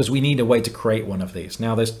 because we need a way to create one of these.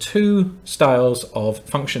 Now there's two styles of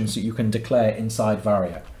functions that you can declare inside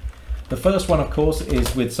Varjo. The first one, of course,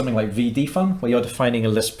 is with something like vdefun, where you're defining a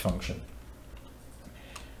Lisp function.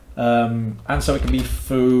 And so it can be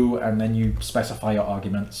foo, and then you specify your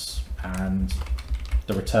arguments and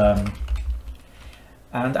the return.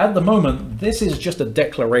 And at the moment, this is just a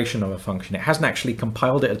declaration of a function. It hasn't actually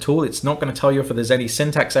compiled it at all. It's not going to tell you if there's any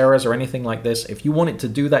syntax errors or anything like this. If you want it to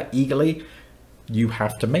do that eagerly, you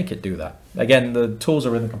have to make it do that. Again, the tools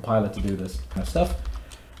are in the compiler to do this kind of stuff.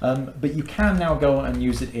 But you can now go and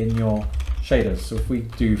use it in your shaders. So if we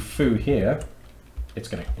do foo here, it's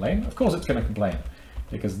going to complain. Of course it's going to complain,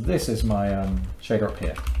 because this is my shader up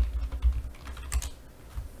here.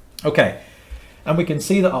 Okay, and we can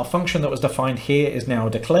see that our function that was defined here is now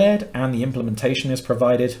declared, and the implementation is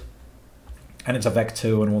provided, and it's a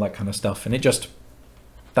vec2 and all that kind of stuff, and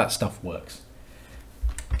that stuff works.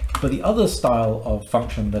 But the other style of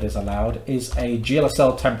function that is allowed is a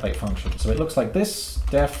GLSL template function. So it looks like this,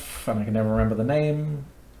 def, and I can never remember the name.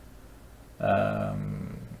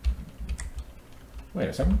 Wait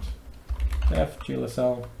a second. Def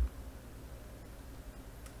GLSL.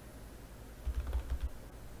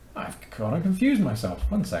 I've kind of confused myself.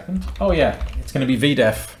 1 second. Oh yeah, it's going to be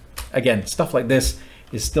vdef. Again, stuff like this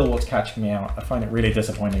is still what's catching me out. I find it really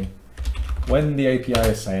disappointing. When the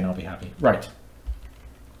API is saying I'll be happy. Right.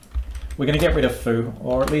 We're going to get rid of foo,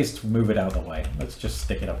 or at least move it out of the way. Let's just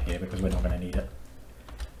stick it up here because we're not going to need it.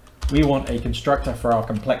 We want a constructor for our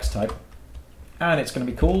complex type, and it's going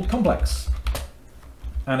to be called complex.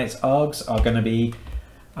 And its args are going to be,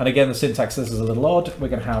 and again the syntax, this is a little odd, we're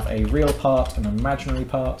going to have a real part and an imaginary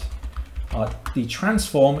part. The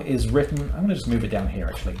transform is written, I'm going to just move it down here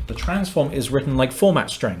actually. The transform is written like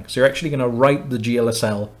format string, so you're actually going to write the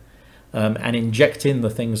GLSL and inject in the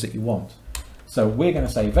things that you want. So we're going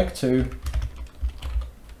to say vec2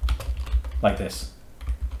 like this.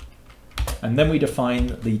 And then we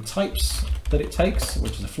define the types that it takes,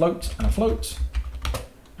 which is a float and a float.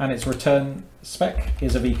 And its return spec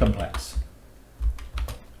is a vcomplex.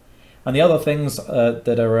 And the other things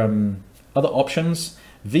that are other options,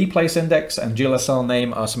 vPlaceIndex and GLSL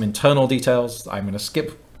name are some internal details I'm going to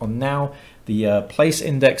skip on now. The place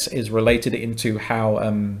index is related into how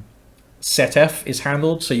setf is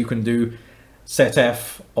handled. So you can do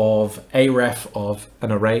setf of a ref of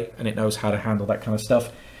an array, and it knows how to handle that kind of stuff.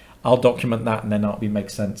 I'll document that, and then that'll make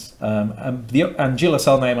sense. And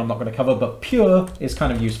GLSL name I'm not going to cover, but pure is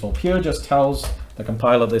kind of useful. Pure just tells the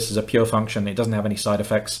compiler this is a pure function. It doesn't have any side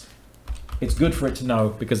effects. It's good for it to know,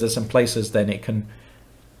 because there's some places then it can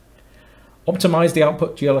optimize the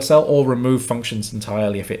output GLSL or remove functions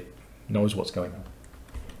entirely if it knows what's going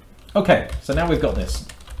on. Okay, so now we've got this.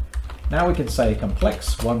 Now we can say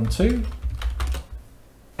complex 1, 2.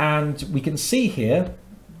 And we can see here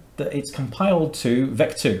that it's compiled to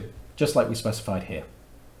vec2, just like we specified here.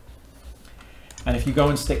 And if you go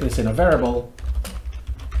and stick this in a variable,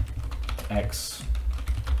 x,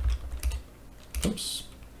 oops,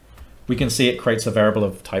 we can see it creates a variable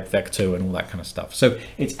of type vec2 and all that kind of stuff. So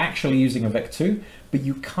it's actually using a vec2, but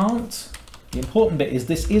you can't, the important bit is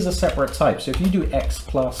this is a separate type. So if you do x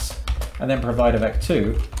plus and then provide a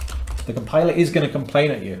vec2, the compiler is going to complain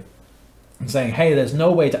at you and saying, hey, there's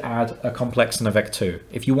no way to add a complex and a vec2.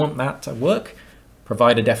 If you want that to work,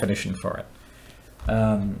 provide a definition for it.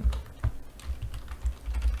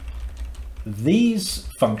 These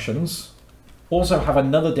functions also have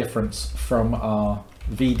another difference from our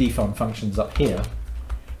vdefun functions up here,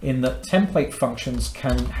 in that template functions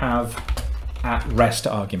can have at rest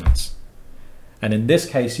arguments. And in this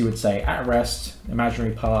case, you would say at rest,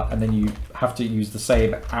 imaginary part, and then you have to use the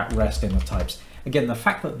same at rest in the types. Again, the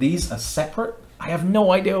fact that these are separate, I have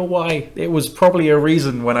no idea why. It was probably a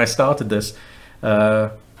reason when I started this.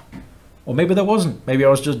 Or maybe there wasn't. Maybe I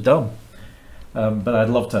was just dumb. But I'd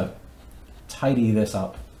love to tidy this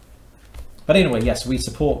up. But anyway, yes, we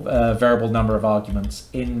support variable number of arguments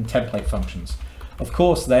in template functions. Of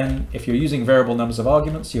course, then, if you're using variable numbers of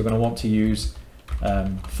arguments, you're going to want to use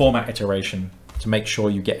format iteration to make sure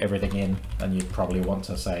you get everything in, and you'd probably want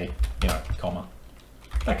to say, you know, comma,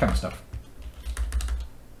 that kind of stuff.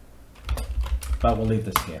 But we'll leave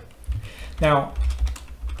this here. Now,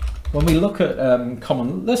 when we look at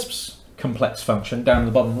common-lisp's complex function down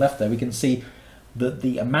the bottom left there, we can see that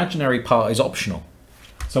the imaginary part is optional.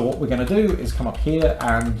 So what we're going to do is come up here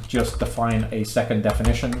and just define a second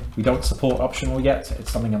definition. We don't support optional yet. It's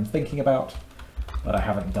something I'm thinking about, but I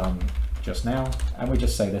haven't done just now. And we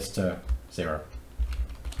just say this to 0.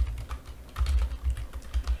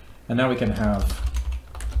 And now we can have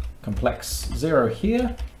complex 0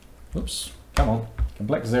 here. Oops, come on.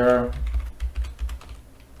 Complex 0,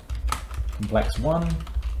 complex 1.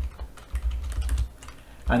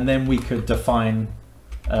 And then we could define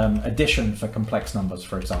addition for complex numbers,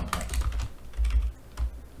 for example.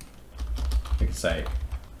 We could say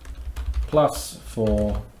plus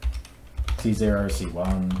for C0,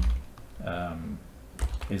 C1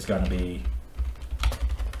 is going to be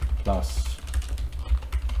plus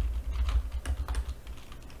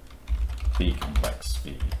V complex,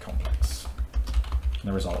 V complex. And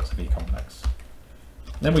the result is V complex.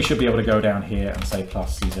 Then we should be able to go down here and say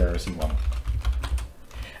plus C0, C1.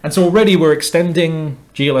 And so already we're extending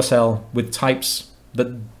GLSL with types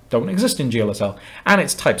that don't exist in GLSL. And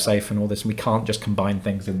it's type safe and all this, and we can't just combine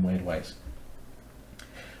things in weird ways.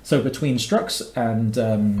 So between structs and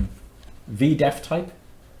VDEF type,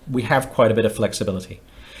 we have quite a bit of flexibility.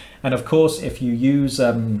 And of course, if you use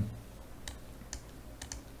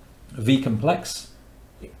vcomplex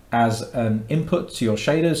as an input to your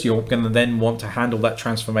shaders, you're going to then want to handle that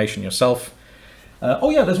transformation yourself.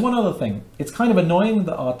 Oh yeah, there's one other thing. It's kind of annoying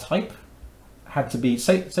that our type had to be,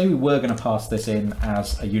 say we were going to pass this in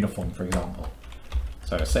as a uniform, for example.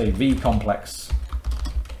 So say vcomplex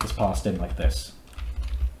is passed in like this.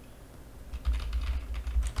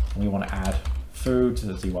 And we want to add foo to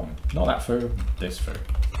the Z1. Not that foo, this foo.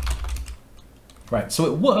 Right, so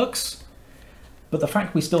it works, but the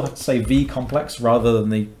fact we still have to say vcomplex rather than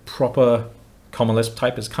the proper common-lisp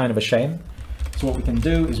type is kind of a shame. So what we can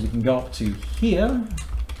do is we can go up to here,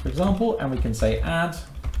 for example, and we can say add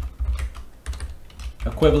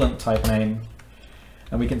equivalent type name,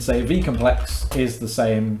 and we can say vcomplex is the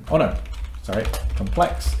same, oh no, sorry,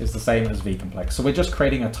 complex is the same as vcomplex. So we're just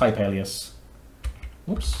creating a type alias,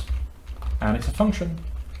 whoops, and it's a function.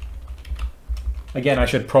 Again, I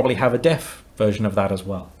should probably have a def version of that as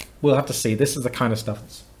well. We'll have to see. This is the kind of stuff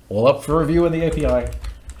that's all up for review in the API.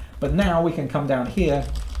 But now we can come down here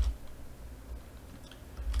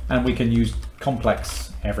and we can use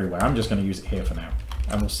complex everywhere. I'm just going to use it here for now.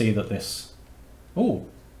 And we'll see that this... Oh,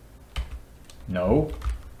 no.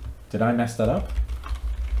 Did I mess that up?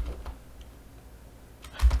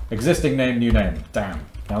 Existing name, new name. Damn.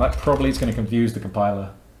 Now that probably is going to confuse the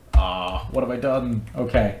compiler. Ah, what have I done?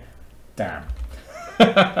 Okay. Damn.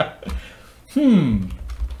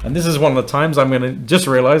 And this is one of the times I'm going to just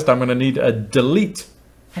realized I'm going to need a delete.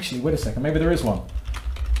 Actually, wait a second. Maybe there is one.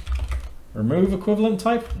 Remove equivalent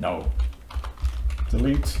type? No.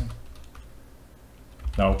 Delete.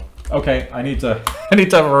 No. Okay, I need to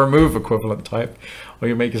have a remove equivalent type, or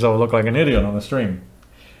you make yourself look like an idiot on the stream.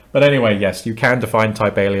 But anyway, yes, you can define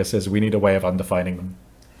type aliases. We need a way of undefining them.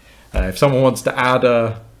 If someone wants to add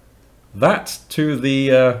that to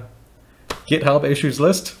the GitHub issues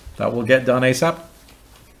list, that will get done ASAP.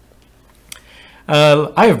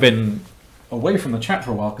 I have been away from the chat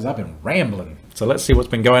for a while because I've been rambling. So let's see what's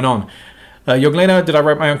been going on. Yoglena, did I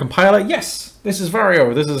write my own compiler? Yes, this is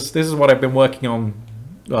Varjo. This is what I've been working on,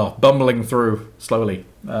 well, bumbling through slowly.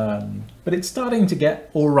 But it's starting to get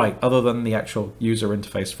all right, other than the actual user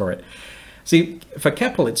interface for it. See, for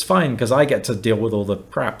CEPL, it's fine because I get to deal with all the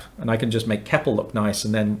crap, and I can just make CEPL look nice,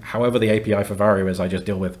 and then however the API for Varjo is, I just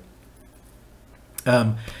deal with.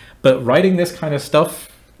 But writing this kind of stuff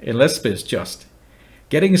in Lisp is just...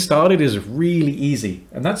 Getting started is really easy,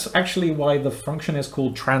 and that's actually why the function is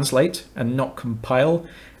called translate and not compile,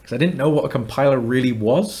 because because I didn't know what a compiler really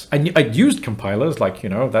was. I'd used compilers, like, you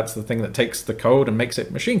know, that's the thing that takes the code and makes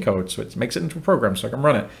it machine code, so it makes it into a program so I can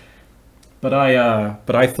run it. But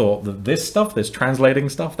I thought that this stuff, this translating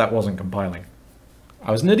stuff, that wasn't compiling.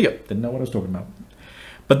 I was an idiot, didn't know what I was talking about.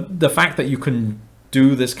 But the fact that you can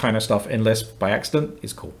do this kind of stuff in Lisp by accident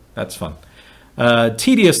is cool. That's fun.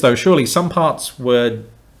 Tedious though, surely some parts were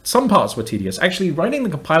tedious. Actually, writing the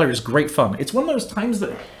compiler is great fun. It's one of those times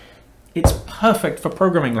that it's perfect for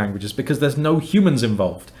programming languages because there's no humans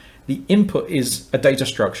involved. The input is a data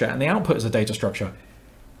structure and the output is a data structure.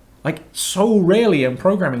 Like, so rarely in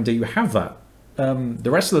programming do you have that.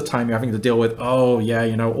 The rest of the time you're having to deal with, oh yeah,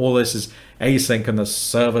 you know, all this is async and the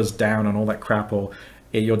server's down and all that crap, or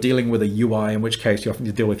you're dealing with a UI, in which case you're having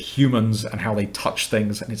to deal with humans and how they touch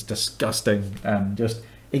things, and it's disgusting and just,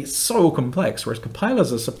 it's so complex, whereas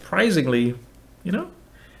compilers are surprisingly, you know,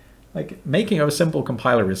 like making a simple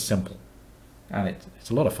compiler is simple and it's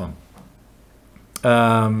a lot of fun.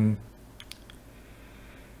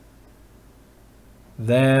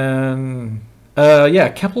 Then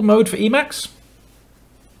yeah, CEPL mode for Emacs.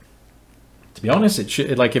 To be honest, it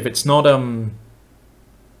should, like, if it's not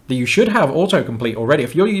you should have autocomplete already.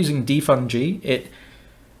 If you're using dfun-g, it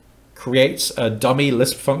creates a dummy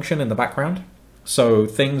Lisp function in the background. So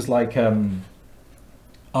things like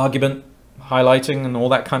argument highlighting and all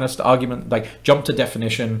that kind of stuff, argument, like jump to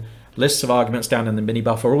definition, lists of arguments down in the mini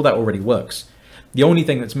buffer, all that already works. The only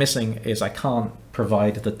thing that's missing is I can't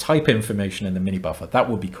provide the type information in the mini buffer. That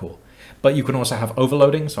would be cool. But you can also have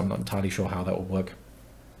overloading, so I'm not entirely sure how that will work.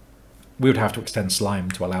 We would have to extend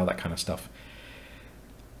Slime to allow that kind of stuff.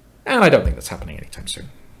 And I don't think that's happening anytime soon.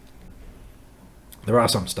 There are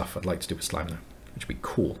some stuff I'd like to do with Slime though, which would be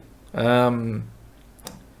cool.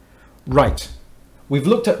 Right. We've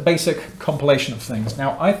looked at basic compilation of things.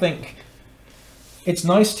 Now, I think it's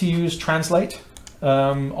nice to use translate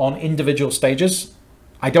on individual stages.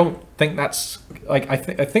 I don't think that's, like, I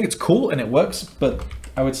think it's cool and it works, but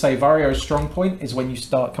I would say Varjo's strong point is when you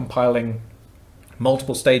start compiling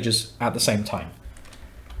multiple stages at the same time.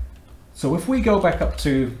 So if we go back up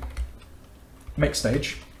to make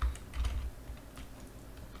stage,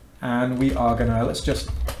 and we are gonna, let's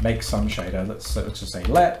just make some shader. Let's just say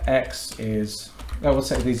let x is, well, let's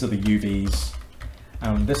say these are the UVs,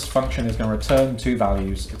 and this function is going to return two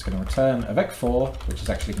values. It's going to return a vec4, which is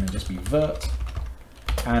actually going to just be vert,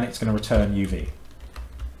 and it's going to return UV.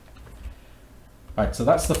 Right, so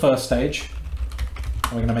that's the first stage.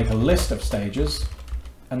 And we're going to make a list of stages,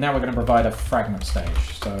 and now we're going to provide a fragment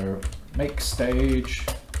stage. So make stage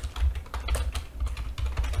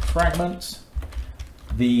fragment.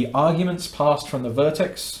 The arguments passed from the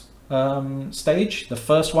vertex stage, the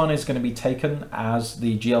first one is going to be taken as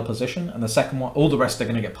the GL position, and the second one, all the rest are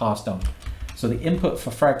going to get passed on. So the input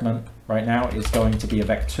for fragment right now is going to be a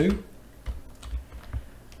vec2,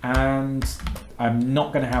 and I'm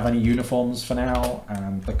not going to have any uniforms for now,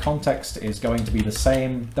 and the context is going to be the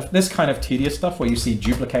same. This kind of tedious stuff where you see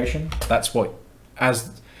duplication, that's what,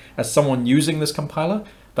 as someone using this compiler,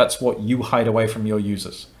 that's what you hide away from your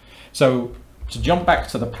users. So to jump back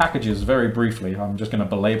to the packages very briefly, I'm just going to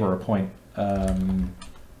belabor a point. What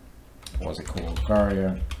was it called?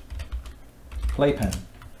 Varjo playpen.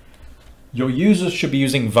 Your users should be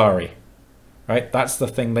using Vari, right? That's the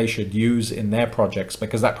thing they should use in their projects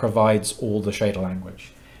because that provides all the shader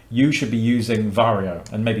language. You should be using Varjo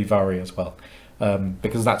and maybe Vari as well,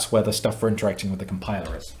 because that's where the stuff for interacting with the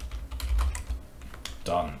compiler is.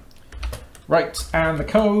 Done. Right, and the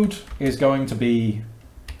code is going to be,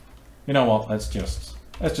 you know what, let's just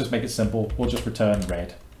make it simple. We'll just return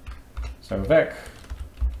red. So vec,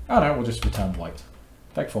 oh no, we'll just return white.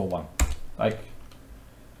 Vec41, like,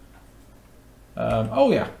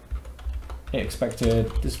 oh yeah, it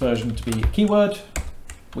expected this version to be a keyword.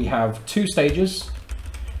 We have two stages,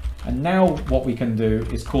 and now what we can do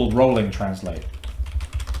is called rolling translate.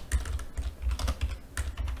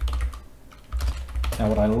 Now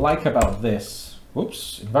what I like about this,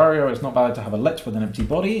 whoops, in Varjo it's not valid to have a let with an empty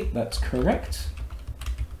body, that's correct.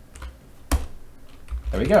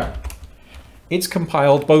 There we go. It's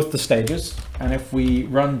compiled both the stages, and if we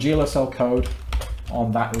run GLSL code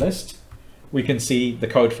on that list, we can see the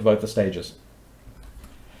code for both the stages.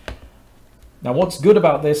 Now what's good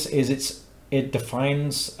about this is it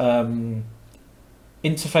defines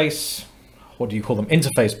interface, what do you call them?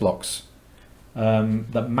 Interface blocks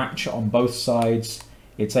that match on both sides.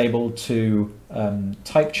 It's able to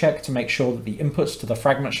type check to make sure that the inputs to the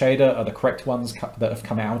fragment shader are the correct ones that have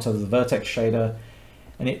come out of the vertex shader.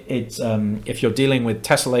 And if you're dealing with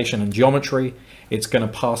tessellation and geometry, it's going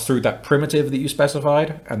to pass through that primitive that you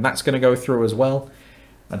specified, and that's going to go through as well.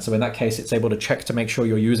 And so in that case, it's able to check to make sure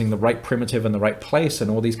you're using the right primitive in the right place and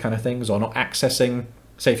all these kind of things, or not accessing,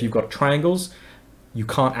 say if you've got triangles, you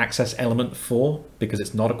can't access element 4 because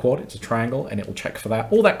it's not a quad, it's a triangle, and it will check for that.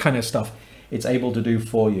 All that kind of stuff it's able to do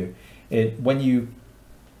for you. When you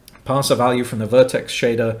pass a value from the vertex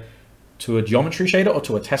shader to a geometry shader or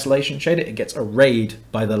to a tessellation shader, it gets arrayed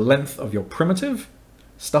by the length of your primitive.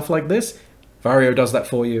 Stuff like this, Varjo does that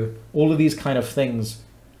for you. All of these kind of things,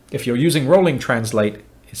 if you're using rolling translate,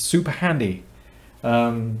 is super handy.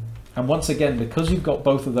 And once again, because you've got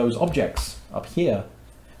both of those objects up here,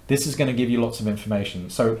 this is going to give you lots of information.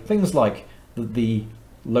 So things like the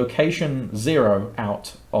location 0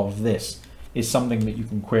 out of this is something that you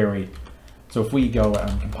can query. So if we go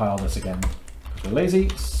and compile this again, because we're lazy,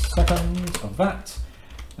 second of that,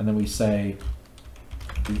 and then we say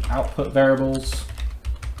the output variables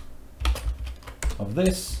of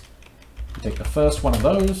this, we take the first one of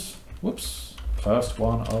those, whoops, first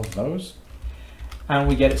one of those, and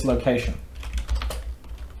we get its location.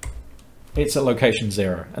 It's at location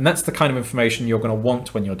 0, and that's the kind of information you're going to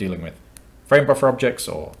want when you're dealing with frame buffer objects,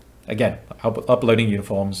 or again, uploading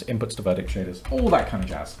uniforms, inputs to vertex shaders, all that kind of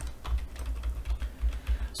jazz.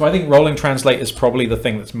 So I think rolling translate is probably the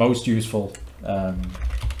thing that's most useful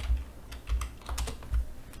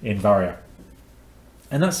in Varjo.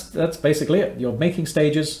 And that's basically it. You're making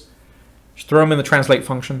stages, just throw them in the translate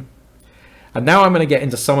function. And now I'm going to get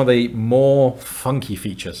into some of the more funky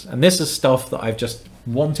features. And this is stuff that I've just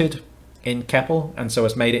wanted in CEPL, and so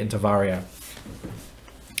it's made it into Varjo.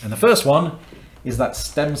 And the first one is that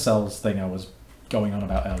stem cells thing I was going on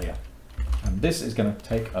about earlier. And this is going to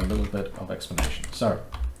take a little bit of explanation. So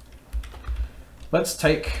let's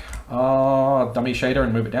take our dummy shader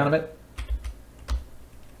and move it down a bit.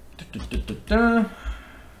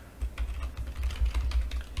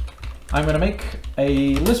 I'm going to make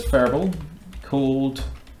a Lisp variable called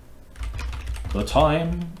the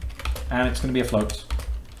time, and it's going to be a float.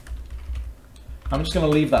 I'm just going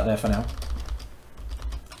to leave that there for now.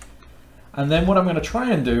 And then what I'm going to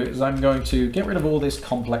try and do is I'm going to get rid of all this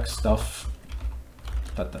complex stuff.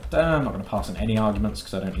 I'm not going to pass in any arguments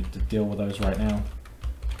because I don't need to deal with those right now.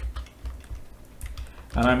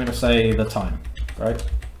 And I'm going to say the time, right?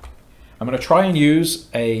 I'm going to try and use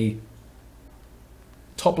a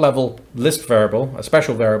top level Lisp variable, a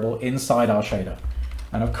special variable inside our shader.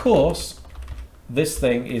 And of course, this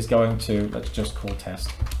thing is going to, let's just call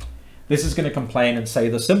test. This is going to complain and say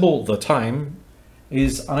the symbol, the time,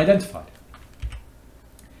 is unidentified.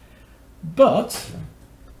 But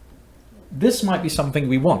this might be something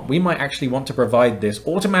we want. We might actually want to provide this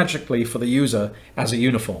automatically for the user as a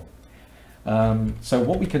uniform. So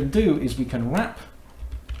what we can do is we can wrap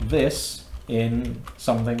this in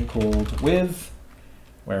something called with,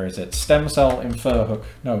 where is it? Stem cell infer hook.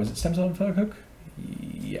 No, is it stem cell infer hook?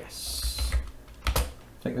 Yes. I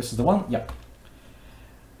think this is the one. Yep.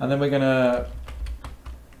 And then we're going to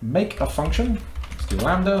make a function. Let's do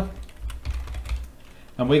lambda.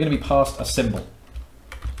 And we're going to be passed a symbol.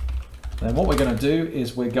 And then what we're going to do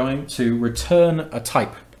is we're going to return a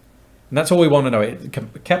type. And that's all we want to know. It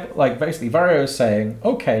kept, like, basically Varjo is saying,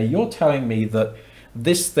 okay, you're telling me that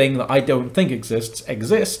this thing that I don't think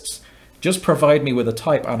exists. Just provide me with a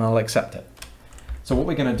type and I'll accept it. So what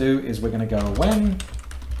we're going to do is we're going to go when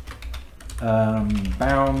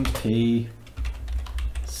bound p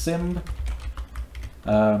sim.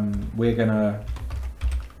 We're going to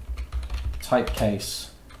type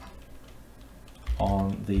case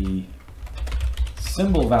on the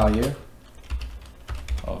symbol value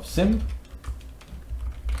of sim.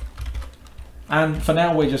 And for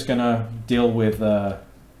now, we're just going to deal with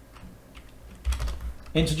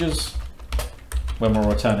integers when we'll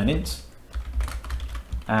return an int,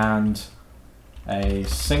 and a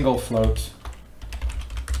single float,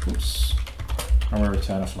 oops, when we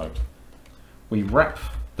return a float. We wrap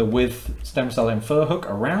the with stem cell infer hook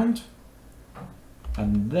around,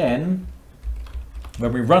 and then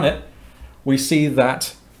when we run it, we see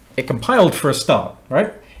that it compiled for a start,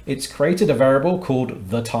 right? It's created a variable called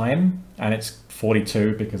the time, and it's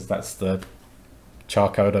 42 because that's the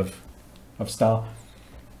char code of star.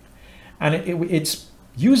 And it's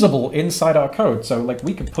usable inside our code. So like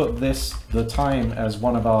we could put this, the time, as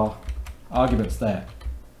one of our arguments there,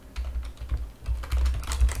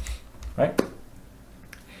 right?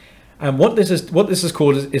 And what this is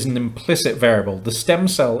called is an implicit variable. The stem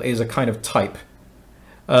cell is a kind of type.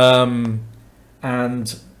 And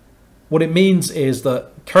what it means is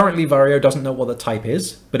that currently Varjo doesn't know what the type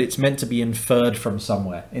is, but it's meant to be inferred from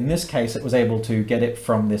somewhere. In this case, it was able to get it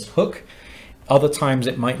from this hook Other times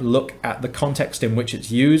it might look at the context in which it's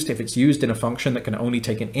used. If it's used in a function that can only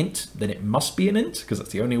take an int, then it must be an int, because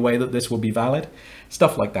that's the only way that this will be valid.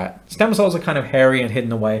 Stuff like that. Stem cells are kind of hairy and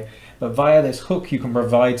hidden away, but via this hook you can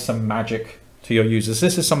provide some magic to your users.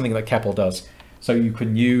 This is something that CEPL does. So you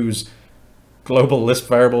can use global Lisp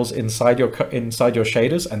variables inside your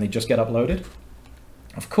shaders and they just get uploaded.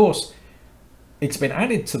 Of course, it's been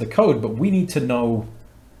added to the code, but we need to know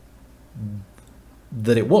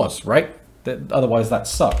that it was, right? Otherwise that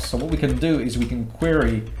sucks. So what we can do is we can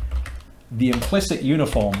query the implicit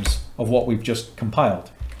uniforms of what we've just compiled.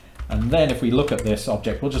 And then if we look at this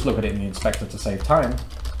object, we'll just look at it in the inspector to save time.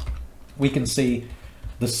 We can see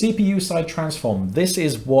the CPU side transform. This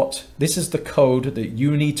is the code that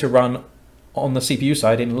you need to run on the CPU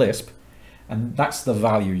side in Lisp. And that's the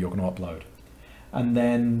value you're going to upload. And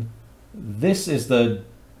then this is the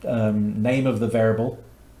name of the variable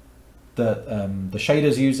that the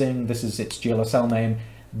shader's using. This is its GLSL name.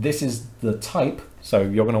 This is the type. So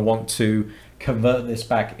you're going to want to convert this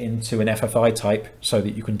back into an FFI type so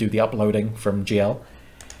that you can do the uploading from GL.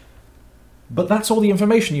 But that's all the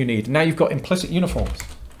information you need. Now you've got implicit uniforms.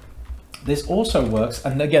 This also works,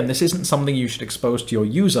 and again, this isn't something you should expose to your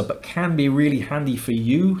user, but can be really handy for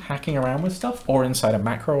you hacking around with stuff or inside a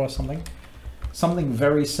macro or something. Something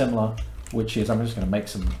very similar, which is, I'm just going to make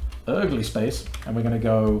some ugly space, and we're going to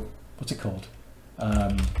go, what's it called?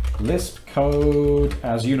 Lisp code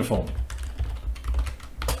as uniform.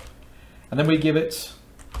 And then we give it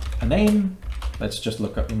a name. Let me just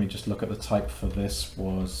look at the type for this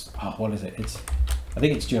was, what is it? I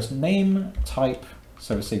think it's just name type.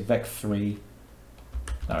 So say vec3.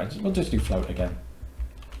 No, we'll just do float again.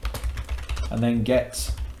 And then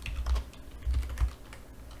get,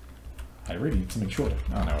 I really need something shorter.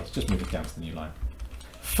 Oh no, let's just move it down to the new line.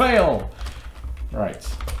 Fail! Right,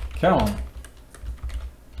 come on.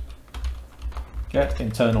 Get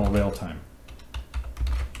internal real time.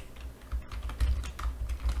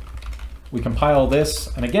 We compile this,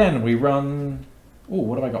 and again, we run,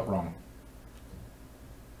 what have I got wrong?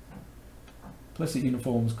 Implicit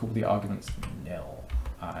uniforms, call the arguments nil.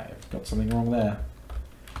 I've got something wrong there.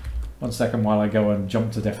 1 second while I go and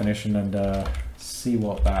jump to definition and see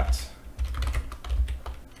what that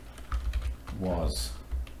was.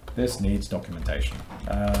 This needs documentation.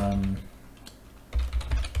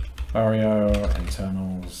 Varjo,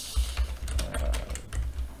 internals.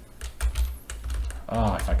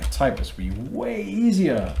 If I could type, this would be way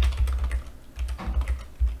easier.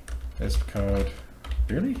 Lisp code.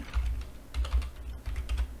 Really?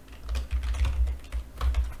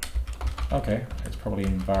 Okay, it's probably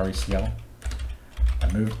in var.ecl.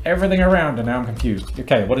 I moved everything around and now I'm confused.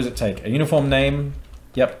 Okay, what does it take? A uniform name,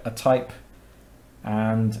 yep, a type,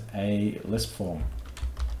 and a Lisp form.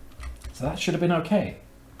 So that should have been okay.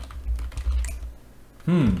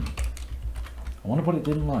 I wonder what it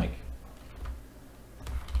didn't like.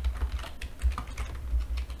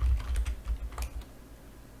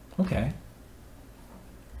 Okay.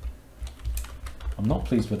 I'm not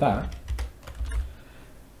pleased with that.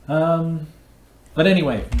 But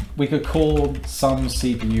anyway, we could call some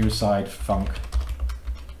CPU side func,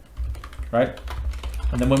 right?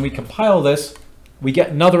 And then when we compile this, we get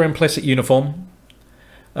another implicit uniform.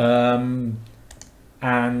 And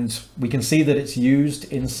we can see that it's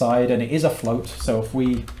used inside and it is a float. So if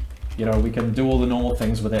we, we can do all the normal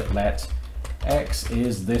things with it. Let X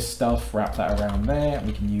is this stuff, wrap that around there. And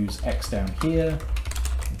we can use X down here.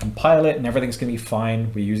 Compile it and everything's going to be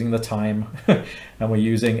fine. We're using the time and we're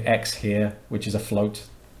using X here, which is a float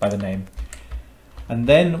by the name. And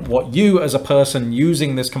then what you as a person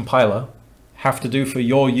using this compiler have to do for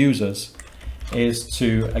your users is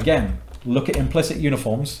to, again, look at implicit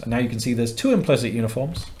uniforms. And now you can see there's 2 implicit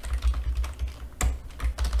uniforms.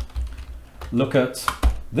 Look at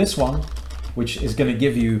this one, which is going to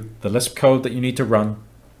give you the Lisp code that you need to run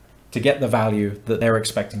to get the value that they're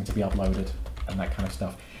expecting to be uploaded and that kind of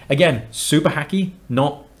stuff. Again, super hacky,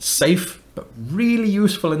 not safe, but really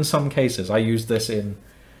useful in some cases. I use this in,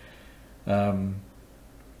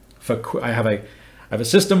 I have a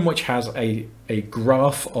system which has a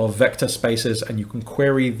graph of vector spaces and you can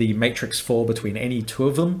query the matrix 4 between any 2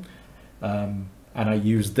 of them. And I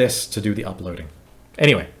use this to do the uploading.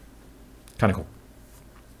 Anyway, kind of cool.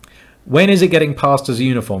 When is it getting passed as a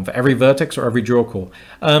uniform? For every vertex or every draw call?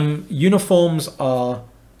 Uniforms are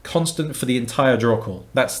constant for the entire draw call.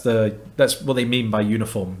 That's what they mean by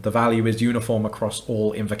uniform. The value is uniform across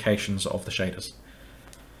all invocations of the shaders.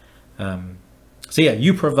 So yeah,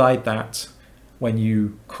 you provide that when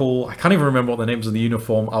you call, I can't even remember what the names of the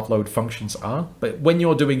uniform upload functions are, but when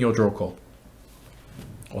you're doing your draw call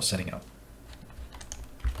or setting up.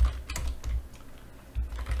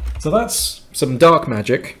 So that's some dark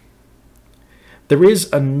magic. There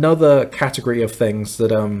is another category of things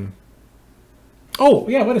that oh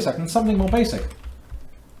yeah, wait a second, something more basic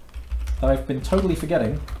that I've been totally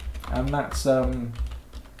forgetting, and that's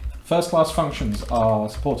first class functions are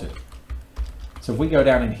supported. So if we go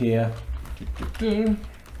down in here,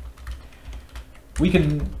 we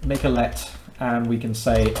can make a let, and we can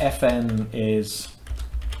say fn is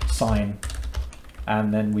sine,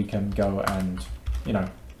 and then we can go and, you know,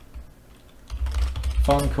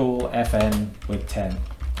 fun call fn with 10,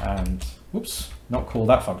 and whoops, not call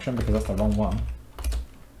that function because that's the wrong one.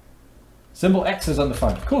 Symbol x is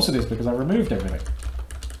undefined. Of course it is, because I removed everything.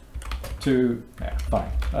 Yeah, fine,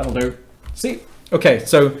 that'll do. See, okay,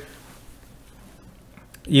 so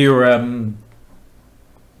you're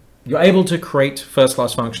able to create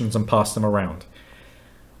first-class functions and pass them around.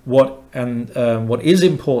 What is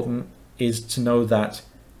important is to know that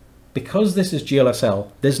because this is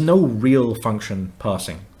GLSL, there's no real function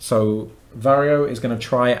passing. So Varjo is going to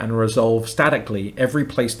try and resolve statically every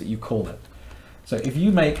place that you call it. So if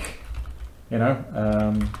you make, you know,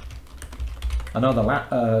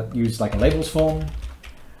 use like a labels form,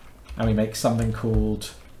 and we make something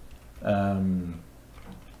called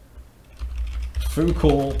foo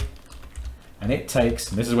call, and it takes,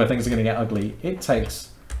 and this is where things are going to get ugly, it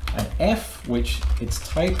takes an f, which its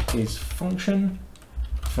type is function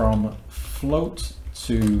from float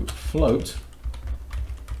to float,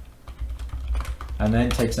 and then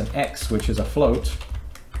takes an x, which is a float,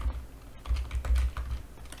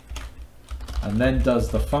 and then does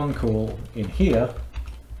the fun call in here.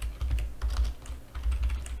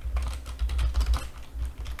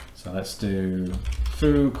 So let's do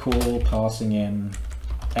foo call passing in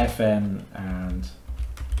fn and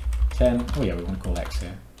 10. Oh yeah, we want to call x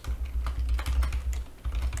here.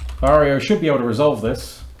 Varjo should be able to resolve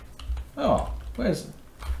this. Oh, where's...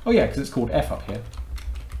 Oh yeah, because it's called f up here.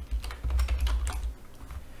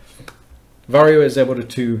 Varjo is able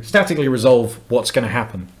to statically resolve what's going to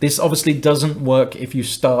happen. This obviously doesn't work if you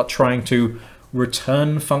start trying to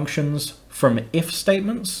return functions from if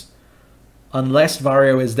statements, unless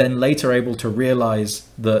Varjo is then later able to realize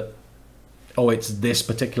that, oh, it's this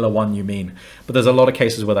particular one you mean. But there's a lot of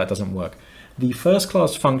cases where that doesn't work. The first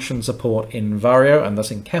class function support in Varjo, and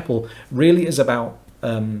thus in CEPL, really is about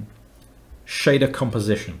shader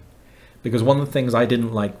composition. Because one of the things I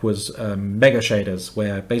didn't like was mega shaders,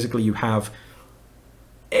 where basically you have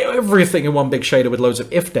everything in one big shader with loads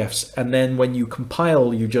of if-defs, and then when you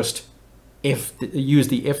compile, you just use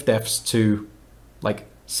the if-defs to like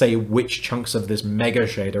say which chunks of this mega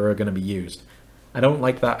shader are going to be used. I don't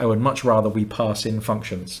like that. I would much rather we pass in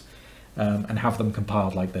functions and have them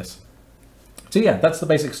compiled like this. So yeah, that's the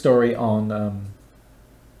basic story on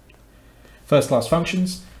first-class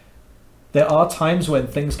functions. There are times when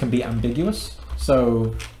things can be ambiguous.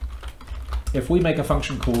 So if we make a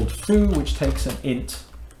function called foo, which takes an int,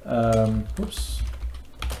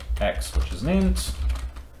 x, which is an int,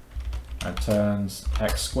 and turns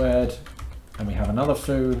x squared, and we have another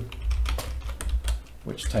foo,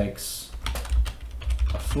 which takes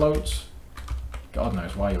a float. God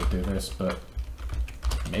knows why you would do this, but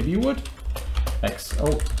maybe you would. X,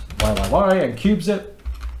 oh, y, and cubes it.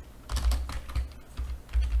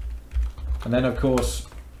 And then, of course,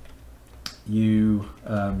 you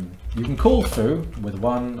can call foo with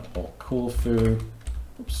 1, or call foo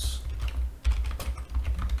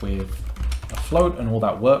with a float, and all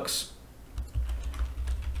that works.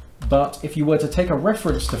 But if you were to take a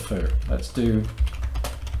reference to foo, let's do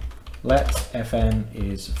let fn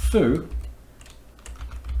is foo,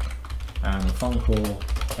 and the fun call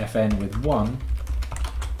fn with 1.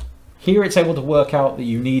 Here it's able to work out that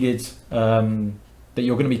you needed that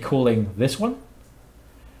you're going to be calling this one.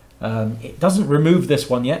 It doesn't remove this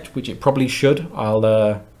one yet, which it probably should.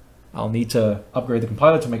 I'll need to upgrade the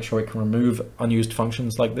compiler to make sure it can remove unused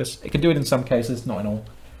functions like this. It can do it in some cases, not in all.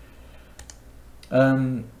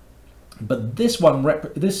 But this one,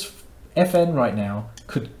 this fn right now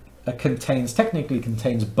technically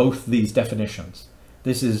contains both these definitions.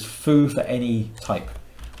 This is foo for any type.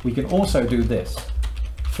 We can also do this,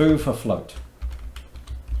 foo for float.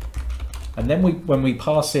 And then when we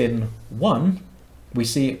pass in 1, we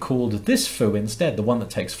see it called this foo instead, the one that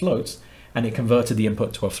takes floats, and it converted the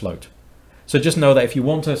input to a float. So just know that if you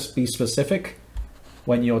want to be specific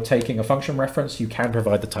when you're taking a function reference, you can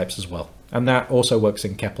provide the types as well. And that also works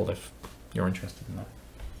in CEPL if you're interested in that.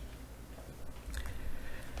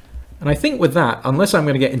 And I think with that, unless I'm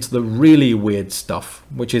going to get into the really weird stuff,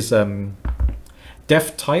 which is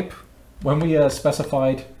def type, when we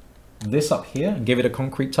specified this up here and give it a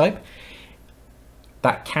concrete type,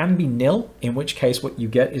 That can be nil, in which case what you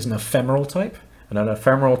get is an ephemeral type. And an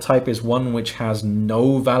ephemeral type is one which has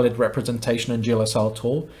no valid representation in GLSL at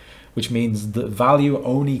all, which means the value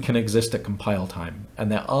only can exist at compile time.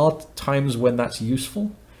 And there are times when that's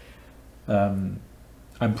useful. I'm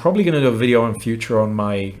probably going to do a video in future on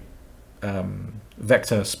my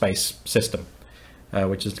vector space system,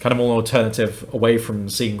 which is kind of more alternative away from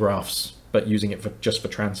seeing graphs, but using it just for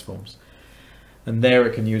transforms. And there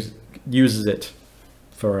it can uses it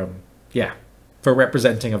for for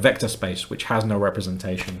representing a vector space which has no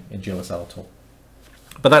representation in GLSL at all.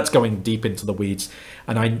 But that's going deep into the weeds,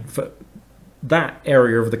 and for that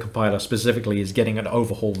area of the compiler specifically is getting an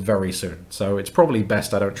overhaul very soon. So it's probably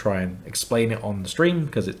best I don't try and explain it on the stream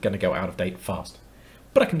because it's going to go out of date fast.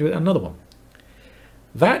 But I can do it in another one.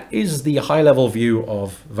 That is the high-level view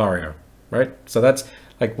of Varjo, right? So that's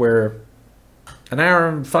like we're an hour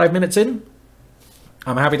and 5 minutes in.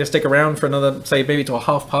 I'm happy to stick around for another, say, maybe to a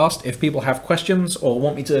half past. If people have questions or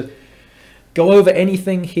want me to go over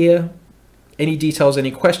anything here, any details, any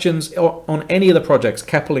questions on any of the projects,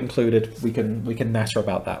 CEPL included, we can natter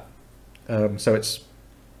about that. So it's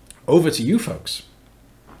over to you folks.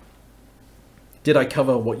 Did I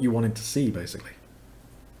cover what you wanted to see, basically?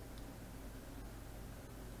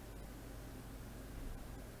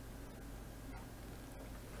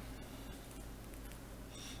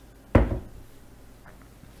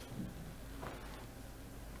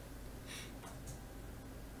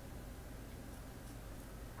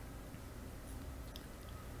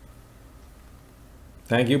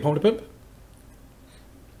 Thank you, Pomdipimp.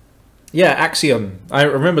 Yeah, Axiom. I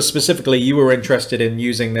remember specifically you were interested in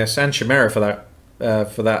using this, and Chimera for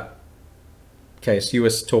that case. You were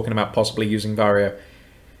talking about possibly using Varjo.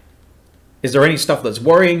 Is there any stuff that's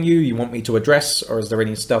worrying you, you want me to address, or is there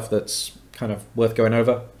any stuff that's kind of worth going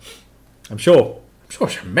over? I'm sure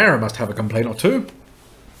Chimera must have a complaint or two.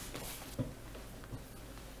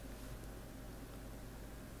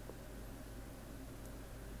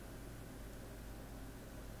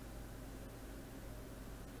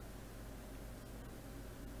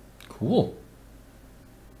 Cool.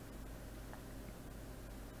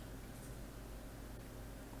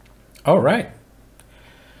 All right.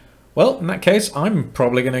 Well, in that case, I'm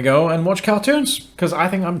probably going to go and watch cartoons because I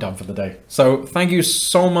think I'm done for the day. So thank you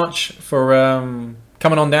so much for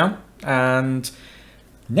coming on down. And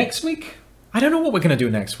next week, I don't know what we're going to do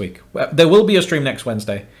next week. There will be a stream next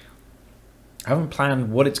Wednesday. I haven't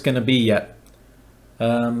planned what it's going to be yet.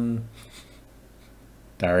 Darius,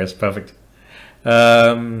 perfect.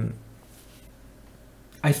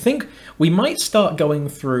 I think we might start going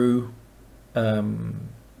through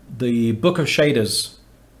the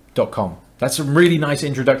bookofshaders.com. That's some really nice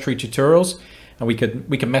introductory tutorials, and we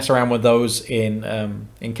can mess around with those in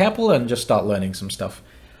CEPL and just start learning some stuff.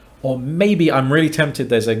 Or maybe I'm really tempted.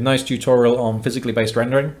 There's a nice tutorial on physically based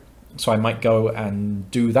rendering, so I might go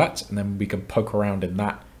and do that, and then we can poke around in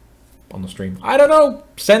that on the stream. I don't know.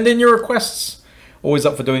 Send in your requests. Always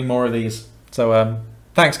up for doing more of these. So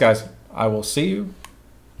thanks, guys. I will see you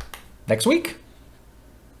next week.